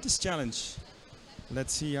happy with this challenge.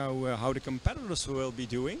 Let's see how the competitors will be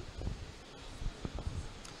doing.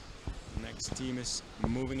 Next team is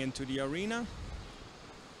moving into the arena.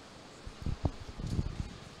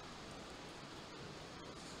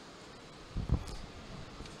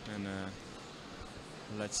 And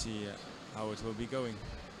let's see how it will be going.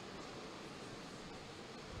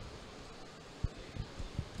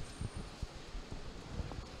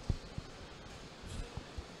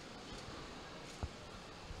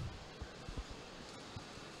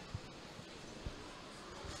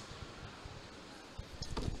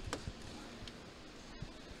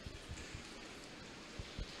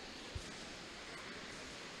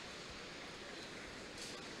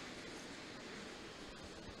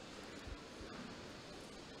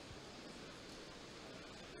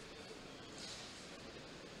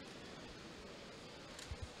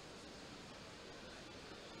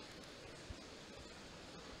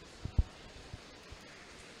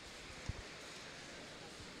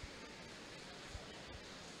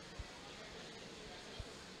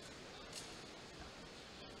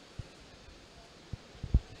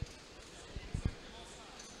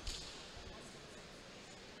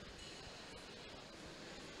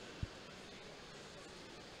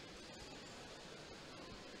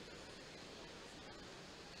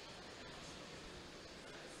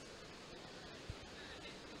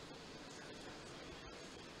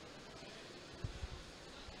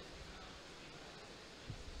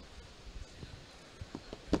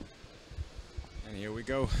 And here we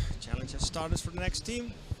go. Challenge has started for the next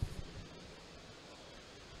team.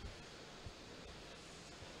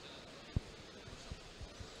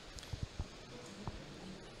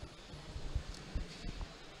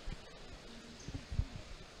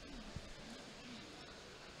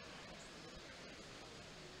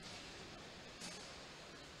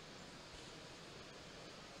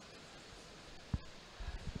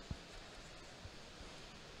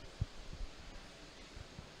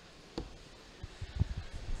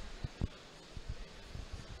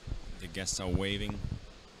 The guests are waving,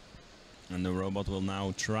 and the robot will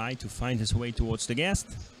now try to find his way towards the guest.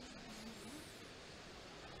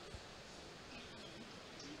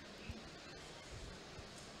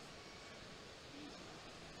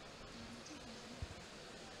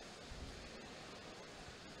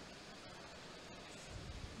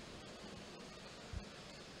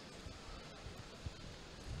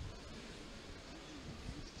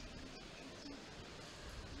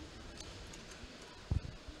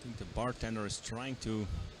 I think the bartender is trying to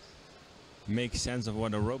make sense of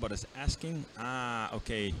what the robot is asking. Ah,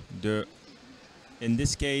 okay. In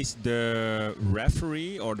this case, the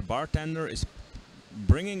referee or the bartender is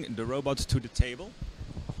bringing the robot to the table.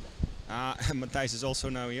 Matthijs is also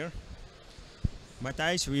now here.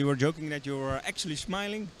 Matthijs, we were joking that you were actually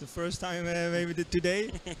smiling the first time maybe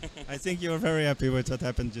today. I think you were very happy with what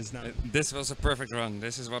happened just now. This was a perfect run.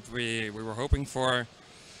 This is what we were hoping for,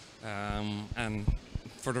 and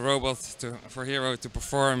for the robot for Hero to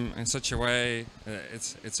perform in such a way,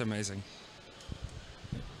 it's amazing.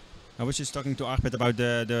 I was just talking to Ahmed about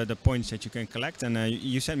the points that you can collect, and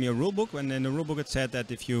you sent me a rule book, and in the rule book it said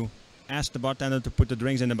that if you ask the bartender to put the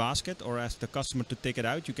drinks in the basket or ask the customer to take it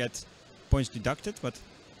out, you get points deducted, but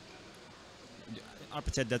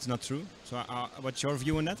Ahmed said that's not true. So what's your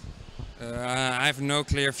view on that? I have no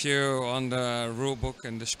clear view on the rule book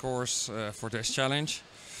and the scores for this challenge.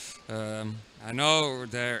 I know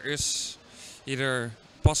there is either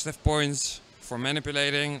positive points for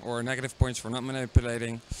manipulating or negative points for not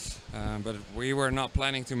manipulating, but we were not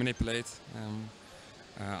planning to manipulate.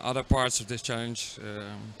 Other parts of this challenge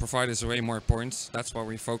provide us way more points. That's what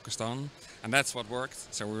we focused on, and that's what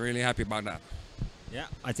worked, so we're really happy about that. Yeah,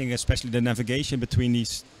 I think especially the navigation between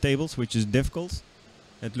these tables, which is difficult,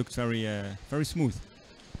 it looked very very smooth.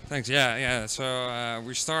 Thanks, yeah. So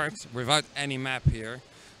we start without any map here.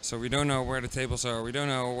 So we don't know where the tables are, we don't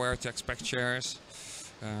know where to expect chairs.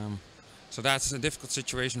 So that's a difficult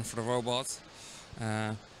situation for the robot.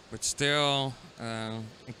 But still,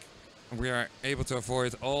 we are able to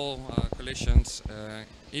avoid all collisions,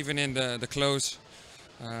 even in the close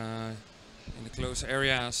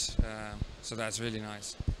areas. So that's really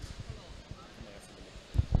nice.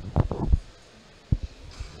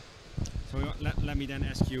 So let me then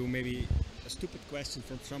ask you maybe a stupid question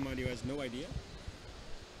from somebody who has no idea.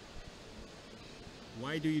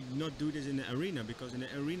 Why do you not do this in the arena? Because in the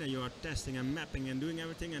arena you are testing and mapping and doing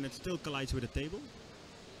everything, and it still collides with the table.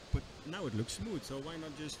 But now it looks smooth, so why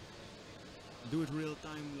not just do it real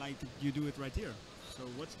time like you do it right here? So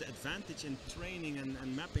what's the advantage in training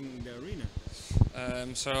and mapping the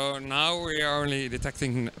arena? So now we are only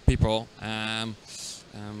detecting people,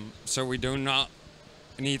 so we do not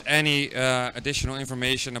need any additional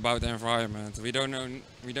information about the environment. We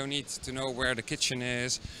don't need to know where the kitchen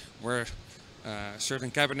is, where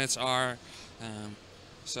certain cabinets are.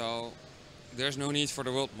 So there's no need for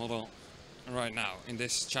the world model right now in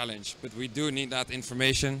this challenge, but we do need that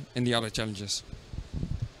information in the other challenges.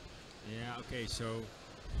 Yeah, okay, so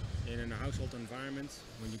in a household environment,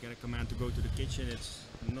 when you get a command to go to the kitchen, it's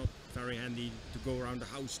not very handy to go around the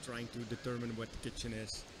house trying to determine what the kitchen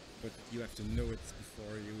is, but you have to know it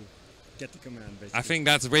before you get the command, basically. I think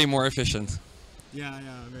that's way more efficient. Yeah,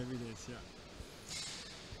 maybe it is, yeah.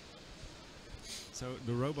 So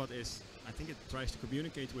the robot is, I think it tries to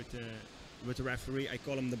communicate with the referee. I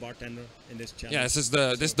call him the bartender in this challenge. Yeah, this is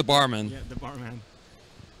the barman. Yeah, the barman.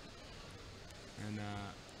 And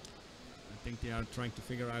I think they are trying to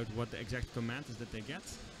figure out what the exact command is that they get.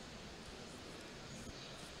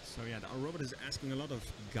 So yeah, our robot is asking a lot of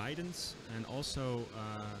guidance, and also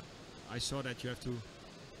I saw that you have to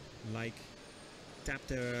like tap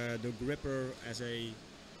the gripper as a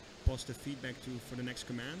positive feedback for the next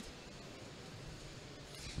command.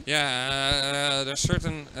 Yeah, there's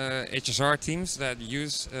certain HSR teams that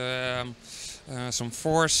use some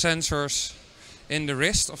force sensors in the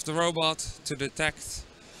wrist of the robot to detect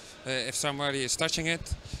if somebody is touching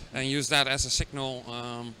it, and use that as a signal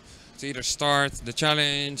to either start the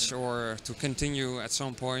challenge or to continue at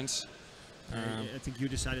some points. I think you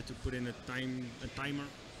decided to put in a timer.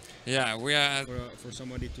 Yeah, we are for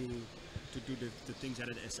somebody to do the things that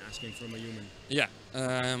it is asking from a human. Yeah,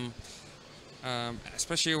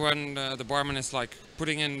 especially when the barman is like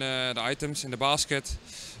putting in the items in the basket.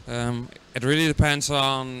 It really depends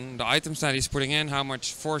on the items that he's putting in, how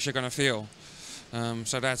much force you're gonna feel.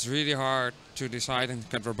 So that's really hard to decide and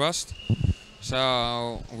get robust.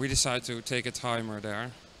 So we decided to take a timer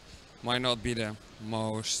there. Might not be the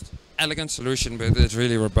most elegant solution, but it's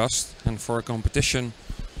really robust, and for a competition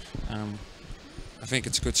I think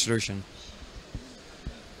it's a good solution.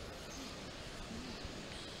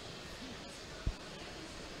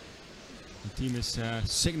 The team is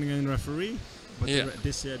signaling the referee, but Yeah.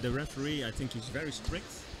 the referee, I think he's very strict.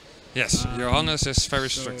 Yes, Johannes is very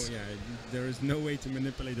strict. So yeah, there is no way to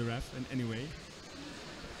manipulate the ref in any way.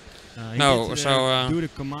 He No, did, so do the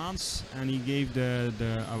commands, and he gave the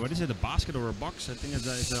what is it, a basket or a box? I think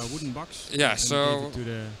it's a wooden box. Yeah, and so he gave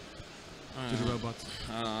it to the robot.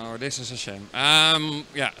 Oh, this is a shame.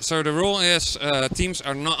 Yeah, so the rule is teams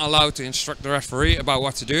are not allowed to instruct the referee about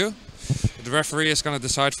what to do. The referee is going to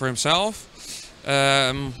decide for himself.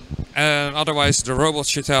 And otherwise, the robot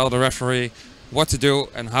should tell the referee what to do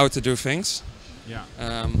and how to do things. Yeah.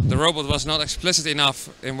 The robot was not explicit enough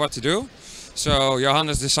in what to do, so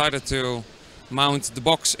Johannes decided to mount the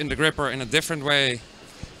box in the gripper in a different way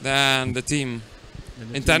than the team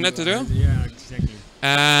intended to do. Yeah, exactly.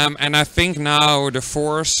 And I think now the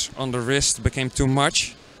force on the wrist became too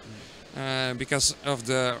much because of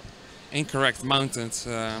the incorrect mounted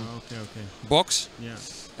box.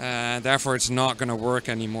 Yeah. Therefore, it's not going to work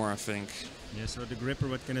anymore, I think. Yeah, so the gripper,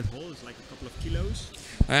 what can it hold? It's like a couple of kilos?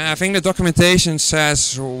 I think the documentation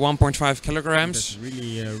says 1.5 kilograms. That's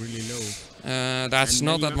really, really low. That's and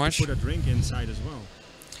not then that you have much. to put a drink inside as well.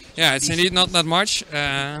 Yeah, it's indeed not that much.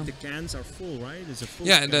 The cans are full, right? It's a full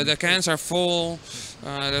Yeah, the cans are full.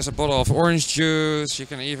 There's a bottle of orange juice. You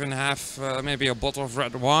can even have maybe a bottle of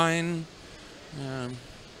red wine.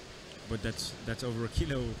 But that's over a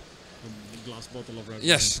kilo. A glass bottle of red wine.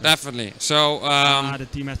 Yes, definitely. So the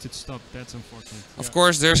team has to stop. That's unfortunate. Of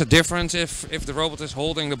course, there's a difference if the robot is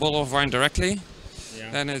holding the bottle of wine directly.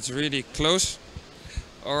 Yeah. Then it's really close.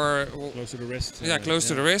 Or close to the wrist. Yeah, close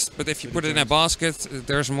to the wrist. But if you put it in a basket,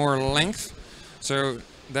 there's more length, so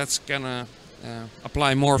that's gonna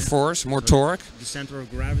apply more force, more torque. The center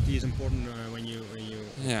of gravity is important when you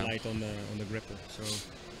apply it on the gripper. So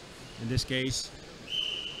in this case,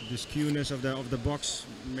 the skewness of the box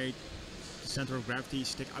made the center of gravity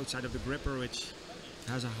stick outside of the gripper, which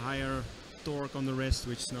has a higher torque on the wrist,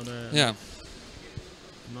 which is not a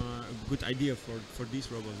good idea for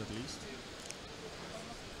these robots at least.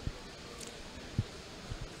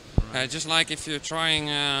 Just like if you're trying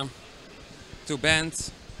to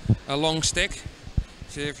bend a long stick,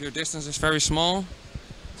 see if your distance is very small,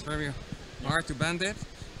 it's very hard to bend it.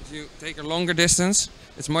 If you take a longer distance,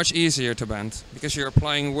 it's much easier to bend because you're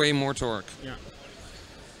applying way more torque. Yeah.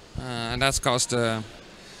 And that's caused the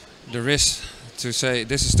wrist to say,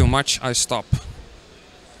 this is too much, I stop.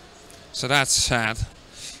 So that's sad.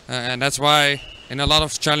 And that's why in a lot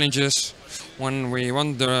of challenges, when we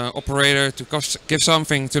want the operator to give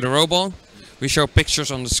something to the robot, we show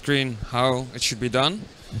pictures on the screen how it should be done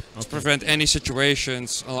to prevent any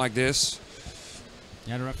situations like this.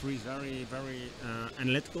 Yeah, the referee is very, very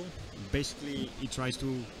analytical. Basically, he tries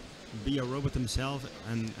to be a robot himself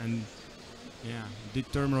and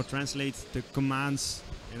determine or translate the commands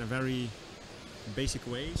in a very basic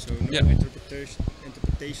way, so no Yeah.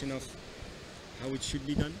 interpretation of how it should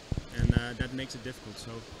be done, and that makes it difficult.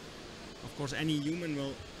 So of course any human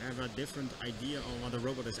will have a different idea on what the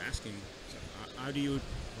robot is asking. So how do you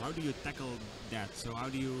tackle that? So how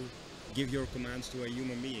do you give your commands to a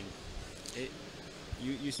human being?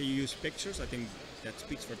 You say you use pictures. I think that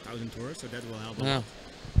speaks for 1,000 words, so that will help a lot.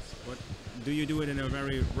 But do you do it in a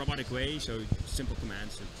very robotic way, so simple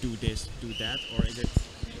commands, so do this, do that, or is it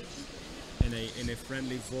in a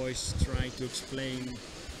friendly voice trying to explain,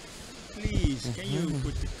 please, can you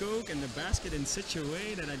put the Coke in the basket in such a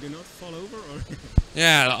way that I do not fall over? Or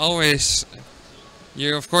Yeah, always.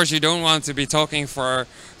 Of course, you don't want to be talking for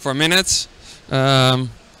minutes. We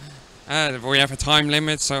have a time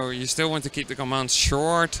limit, so you still want to keep the commands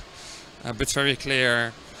short, but very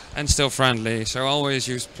clear and still friendly. So always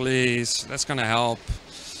use please. That's gonna help.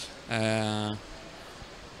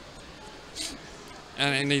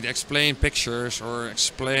 And indeed, explain pictures or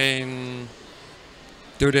explain.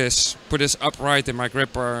 Do this. Put this upright in my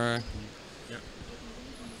gripper. Yeah.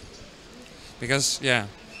 Because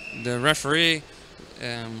the referee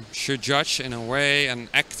should judge in a way and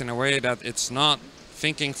act in a way that it's not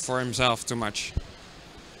thinking for himself too much.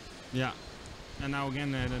 Yeah. And now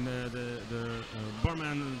again, the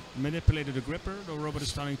barman manipulated the gripper. The robot is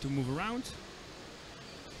starting to move around,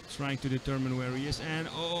 trying to determine where he is. And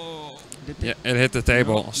It hit the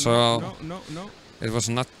table. No. It was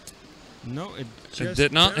not. No, it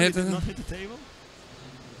did not hit did not hit the table.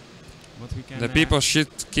 But we can. The people should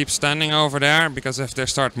keep standing over there, because if they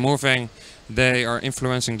start moving, they are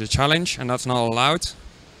influencing the challenge, and that's not allowed.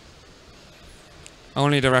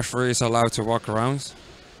 Only the referee is allowed to walk around.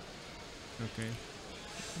 Okay.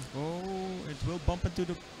 Oh, it will bump into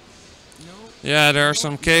the. No. Yeah, there are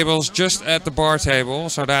some cables just at the bar table,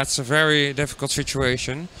 so that's a very difficult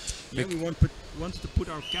situation. Yeah, we wanted to put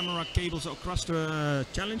our camera cables across the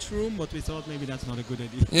challenge room, but we thought maybe that's not a good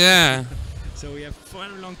idea. Yeah. So we have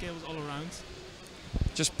very long cables all around.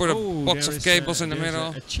 Just put a box of cables in the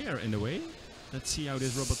middle. A chair in the way. Let's see how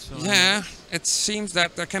this robot. Yeah, it seems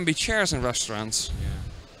that there can be chairs in restaurants.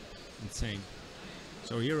 Yeah, insane.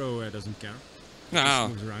 So Hero doesn't care. No. Just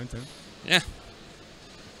moves around, huh? Yeah.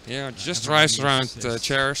 Yeah, just drives around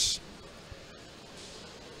chairs.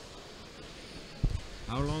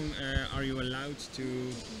 How long are you allowed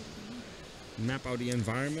to map out the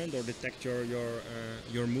environment or detect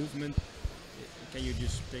your movement? Can you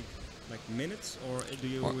just take like minutes, or do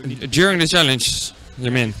you during the challenge?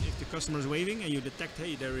 You mean? If the customer is waving and you detect,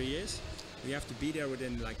 hey, there he is, you have to be there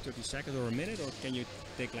within like 30 seconds or a minute, or can you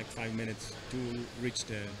take like 5 minutes to reach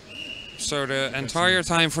the? So the entire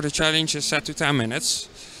time for the challenge is set to 10 minutes.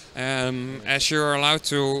 As you're allowed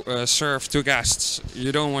to serve 2 guests,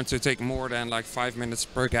 you don't want to take more than like 5 minutes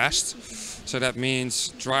per guest. So that means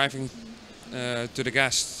driving to the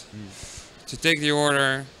guest to take the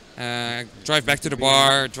order, drive back to the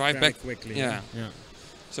bar, drive back quickly. Yeah. Yeah.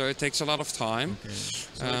 So it takes a lot of time. Okay.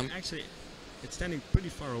 So actually, it's standing pretty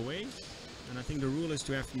far away, and I think the rule is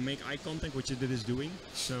to have to make eye contact, which it is doing.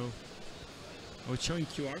 So, it's showing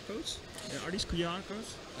QR codes. Are these QR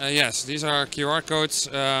codes? Yes, these are QR codes.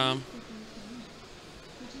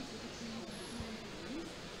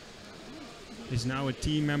 Is now a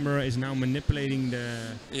team member is now manipulating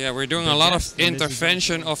the. Yeah, we're doing a lot of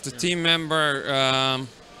intervention of the team member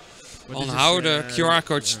on how the QR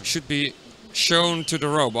codes should be shown to the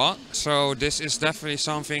robot. So this is definitely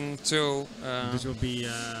something to this will be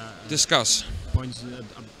discuss. Points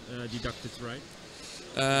deducted, right?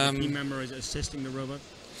 The team member is assisting the robot.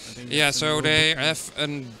 Yeah, so they have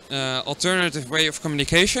an alternative way of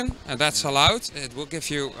communication, and that's allowed. It will give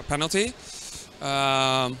you a penalty.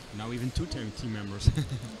 Now even 2 team members.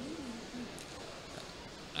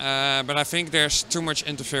 But I think there's too much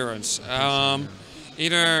interference. I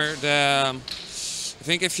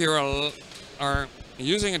think if you are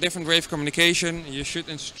using a different way of communication, you should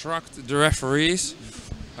instruct the referees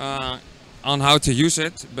on how to use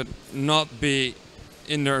it, but not be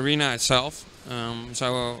in the arena itself.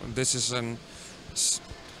 So this is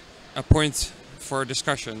a point for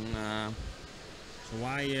discussion. So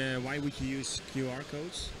why would you use QR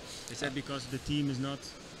codes? Is that because the team is not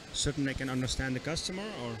certain they can understand the customer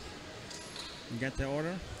or get the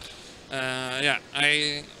order? Yeah,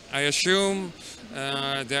 I assume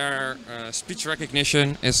their speech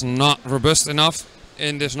recognition is not robust enough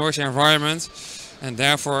in this noisy environment, and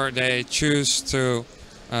therefore they choose to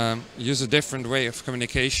use a different way of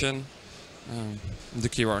communication, the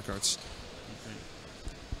QR codes.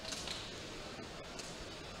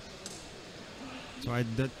 So I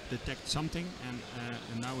detect something,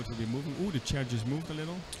 and now it will be moving. Ooh, the chair just moved a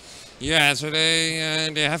little. Yeah, so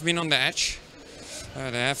they have been on the edge.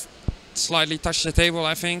 They have slightly touched the table,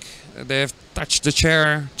 I think. They have touched the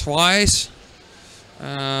chair twice.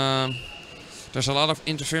 There's a lot of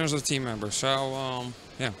interference with team members, so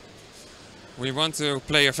yeah. We want to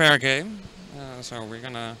play a fair game, so we're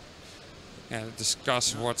gonna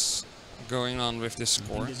discuss what's going on with this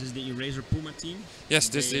score. This is the Eraser Puma team? Yes,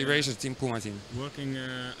 this is the Eraser Team Puma team. Working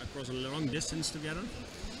across a long distance together?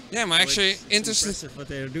 Yeah, I'm so actually it's interested. impressive what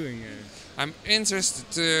they're doing. I'm interested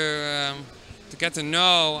to get to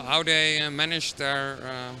know how they manage their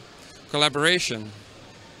collaboration.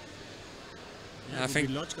 Yeah, I it think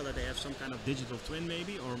would be logical that they have some kind of digital twin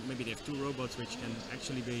maybe, or maybe they have two robots which can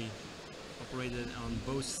actually be operated on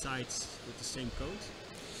both sides with the same code.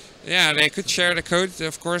 yeah, they could share the code.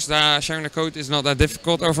 Of course, sharing the code is not that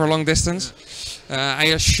difficult over a long distance. I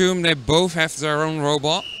assume they both have their own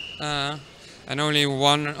robot, and only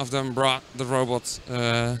one of them brought the robot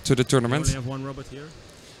to the tournament. They only have one robot here?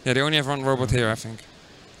 Yeah, they only have one robot here, I think.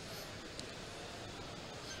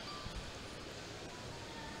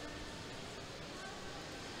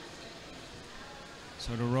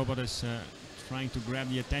 So the robot is trying to grab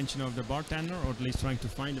the attention of the bartender, or at least trying to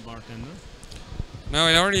find the bartender. No,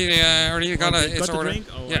 it already got its the order. drink?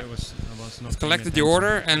 Oh, yeah. I was not It's collected the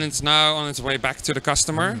order, and it's now on its way back to the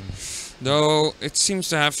customer. Though it seems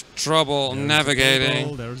to have trouble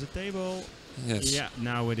navigating. There's a table. Yes. Yeah,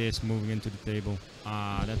 now it is moving into the table.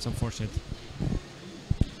 Ah, that's unfortunate.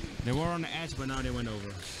 They were on the edge, but now they went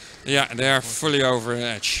over. Yeah, they are fully over the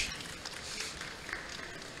edge.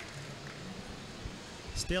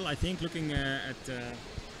 Still, I think looking at the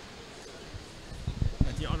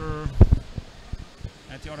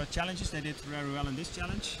other challenges, they did very well in this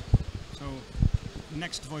challenge. So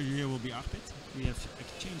next voyager here will be Arpit. We have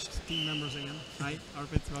exchanged team members again. Hi,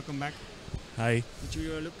 Arpit, welcome back. Hi. Did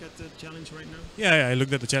you look at the challenge right now? Yeah, I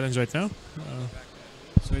looked at the challenge right now.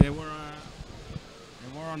 So they were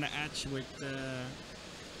on the edge with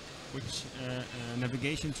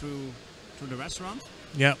navigation through the restaurant.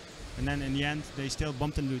 Yeah. And then in the end, they still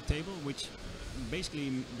bumped into the table, which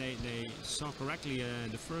basically they saw correctly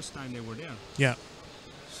the first time they were there. Yeah.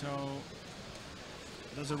 So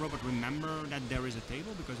does the robot remember that there is a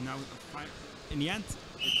table? Because now, in the end,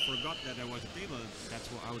 it forgot that there was a table. That's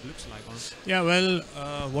how it looks like. Or Yeah. Well,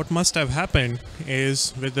 what must have happened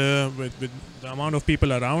is with the amount of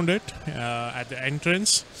people around it at the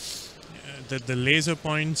entrance, the laser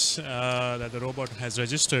points that the robot has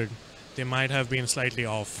registered, they might have been slightly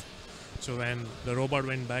off. So when the robot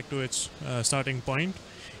went back to its starting point,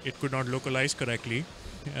 it could not localize correctly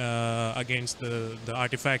against the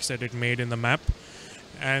artifacts that it made in the map,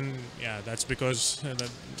 and yeah, that's because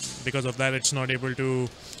of that it's not able to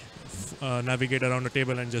navigate around the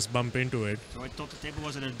table and just bump into it. So I thought the table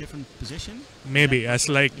was at a different position. Maybe as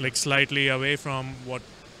like slightly away from what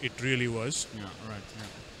it really was. Yeah. Right.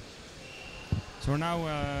 Yeah. So we're now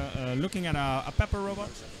looking at a pepper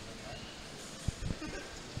robot.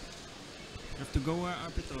 Have to go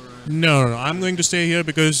Arpit, or No, I'm going to stay here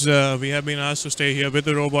because we have been asked to stay here with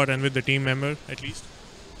the robot and with the team member at least.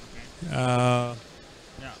 yeah.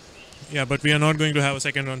 Yeah, but we are not going to have a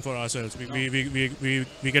second run for ourselves. We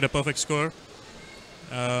get a perfect score.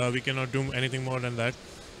 We cannot do anything more than that.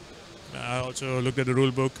 I also looked at the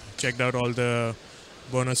rule book, checked out all the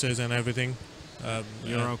bonuses and everything.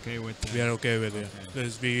 You're okay with that? We are okay with it.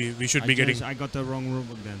 Okay. We should be getting. I got the wrong rule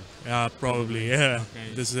book then. Yeah, probably. Yeah.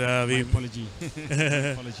 Okay. This My apology.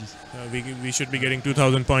 Apologies. we should be getting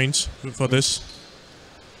 2,000 points for this.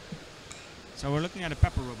 So we're looking at a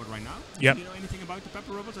pepper robot right now. Yeah. Do you know anything about the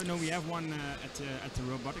pepper robots? I know we have one at the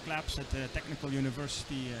robotic labs at the Technical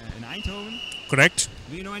University in Eindhoven. Correct.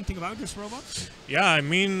 Do you know anything about this robot? Yeah, I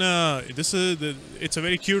mean, it's a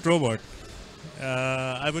very cute robot.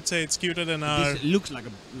 I would say it's cuter than our. This looks like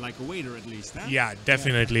a waiter at least. Huh? Yeah,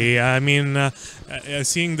 definitely. I mean,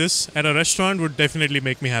 seeing this at a restaurant would definitely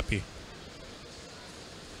make me happy.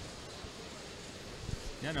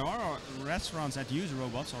 Yeah, there are restaurants that use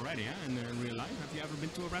robots already, in real life. Have you ever been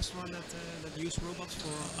to a restaurant that use robots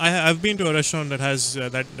for? I've been to a restaurant that has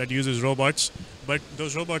that uses robots, but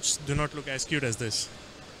those robots do not look as cute as this.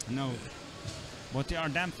 No, but they are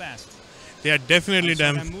damn fast. They are definitely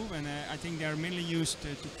damn. They move, and I think they are mainly used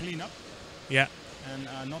to clean up. Yeah.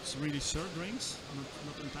 And not really serve drinks. I'm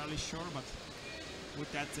not entirely sure, but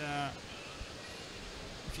with that,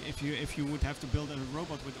 if you would have to build a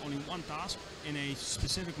robot with only one task in a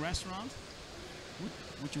specific restaurant,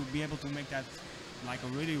 would you be able to make that like a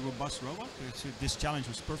really robust robot? This challenge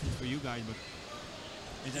was perfect for you guys, but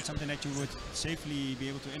is that something that you would safely be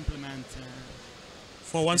able to implement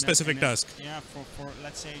For one specific task. Yeah, for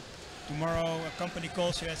let's say tomorrow a company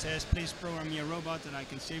calls you and says, please program me a robot that I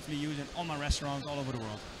can safely use in all my restaurants all over the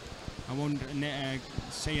world. I won't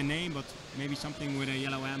say a name, but maybe something with a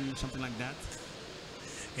yellow M, something like that.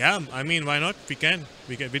 Yeah, I mean, why not? We can.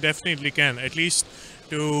 We definitely can. At least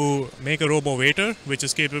to make a robo waiter, which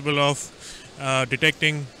is capable of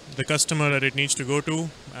detecting the customer that it needs to go to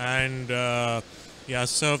and yeah,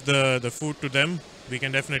 serve the food to them. We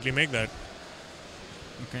can definitely make that.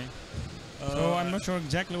 Okay. So I'm not sure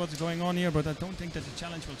exactly what's going on here, but I don't think that the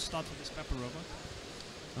challenge will start with this pepper robot.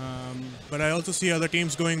 But I also see other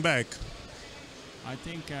teams going back. I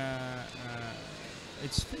think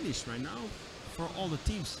it's finished right now for all the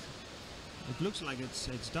teams. It looks like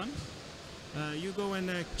it's done. You go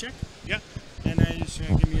and check. Yeah. And just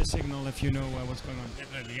give me a signal if you know what's going on.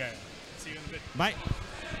 Definitely, yeah. See you in a bit. Bye.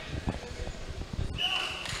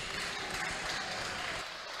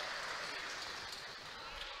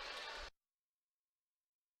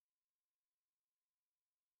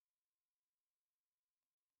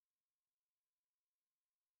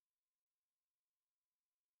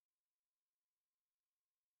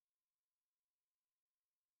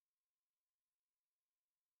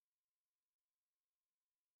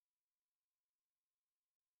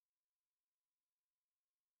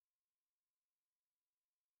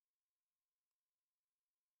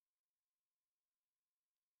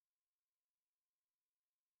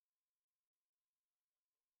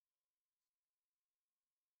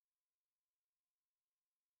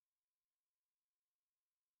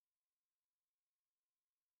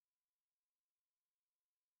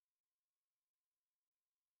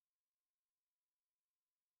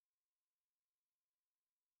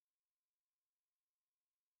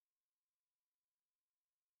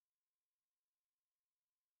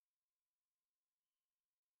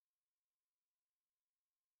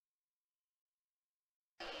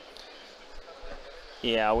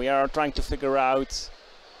 Yeah, we are trying to figure out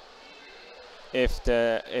if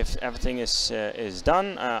everything is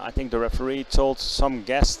done. I think the referee told some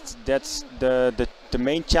guests that the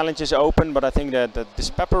main challenge is open, but I think that this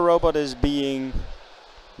pepper robot is being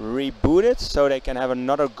rebooted so they can have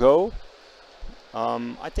another go.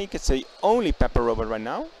 I think it's the only pepper robot right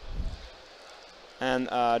now, and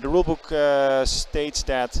the rulebook states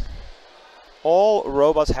that all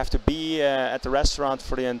robots have to be at the restaurant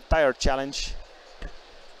for the entire challenge.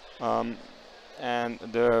 And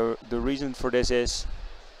the reason for this is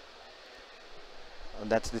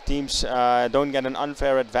that the teams don't get an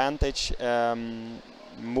unfair advantage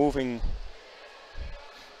moving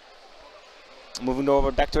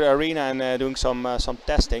over back to the arena and doing some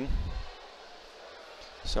testing.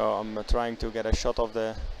 So I'm trying to get a shot of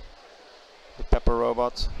the pepper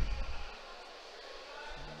robot.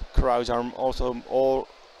 Crowds are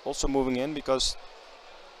also moving in because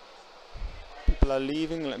people are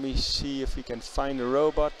leaving. Let me see if we can find the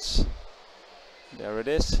robots. There it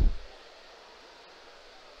is.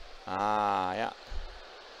 Ah, yeah.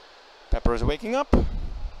 Pepper is waking up.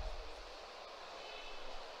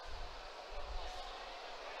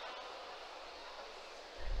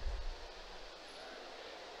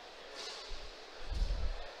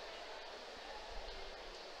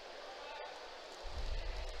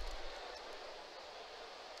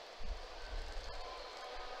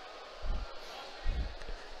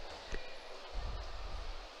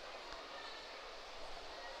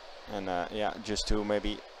 And yeah, just to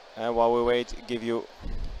maybe while we wait, give you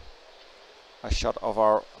a shot of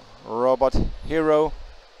our robot hero,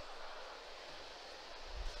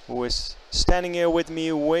 who is standing here with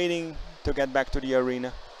me waiting to get back to the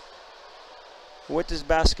arena with his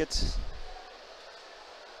basket.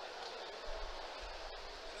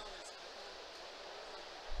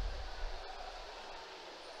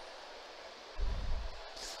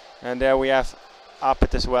 And there we have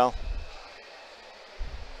Apit as well.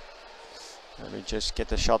 Let me just get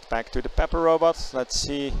the shot back to the pepper robot. Let's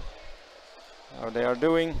see how they are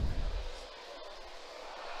doing.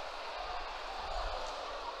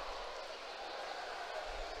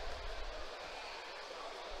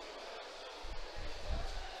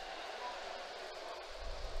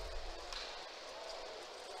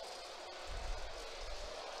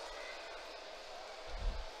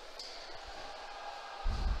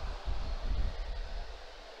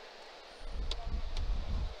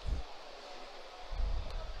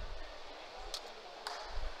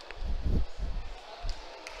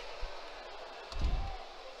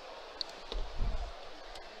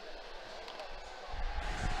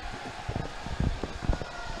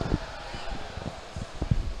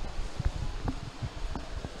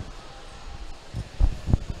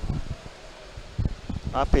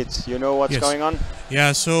 Apit, you know what's Yes. going on?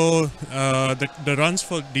 Yeah, so the runs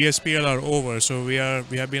for DSPL are over, so we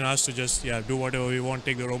have been asked to just do whatever we want,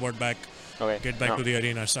 take the robot back, get back to the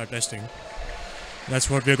arena, start testing. That's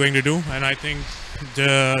what we're going to do, and I think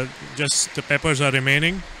just the peppers are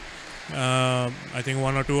remaining. I think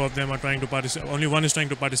one or two of them are trying to participate. Only one is trying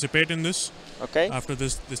to participate in this. Okay. After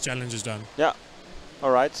this challenge is done. Yeah.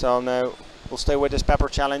 All right. So now we'll stay with this pepper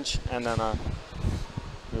challenge, and then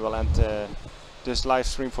we will end this live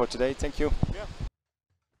stream for today. Thank you.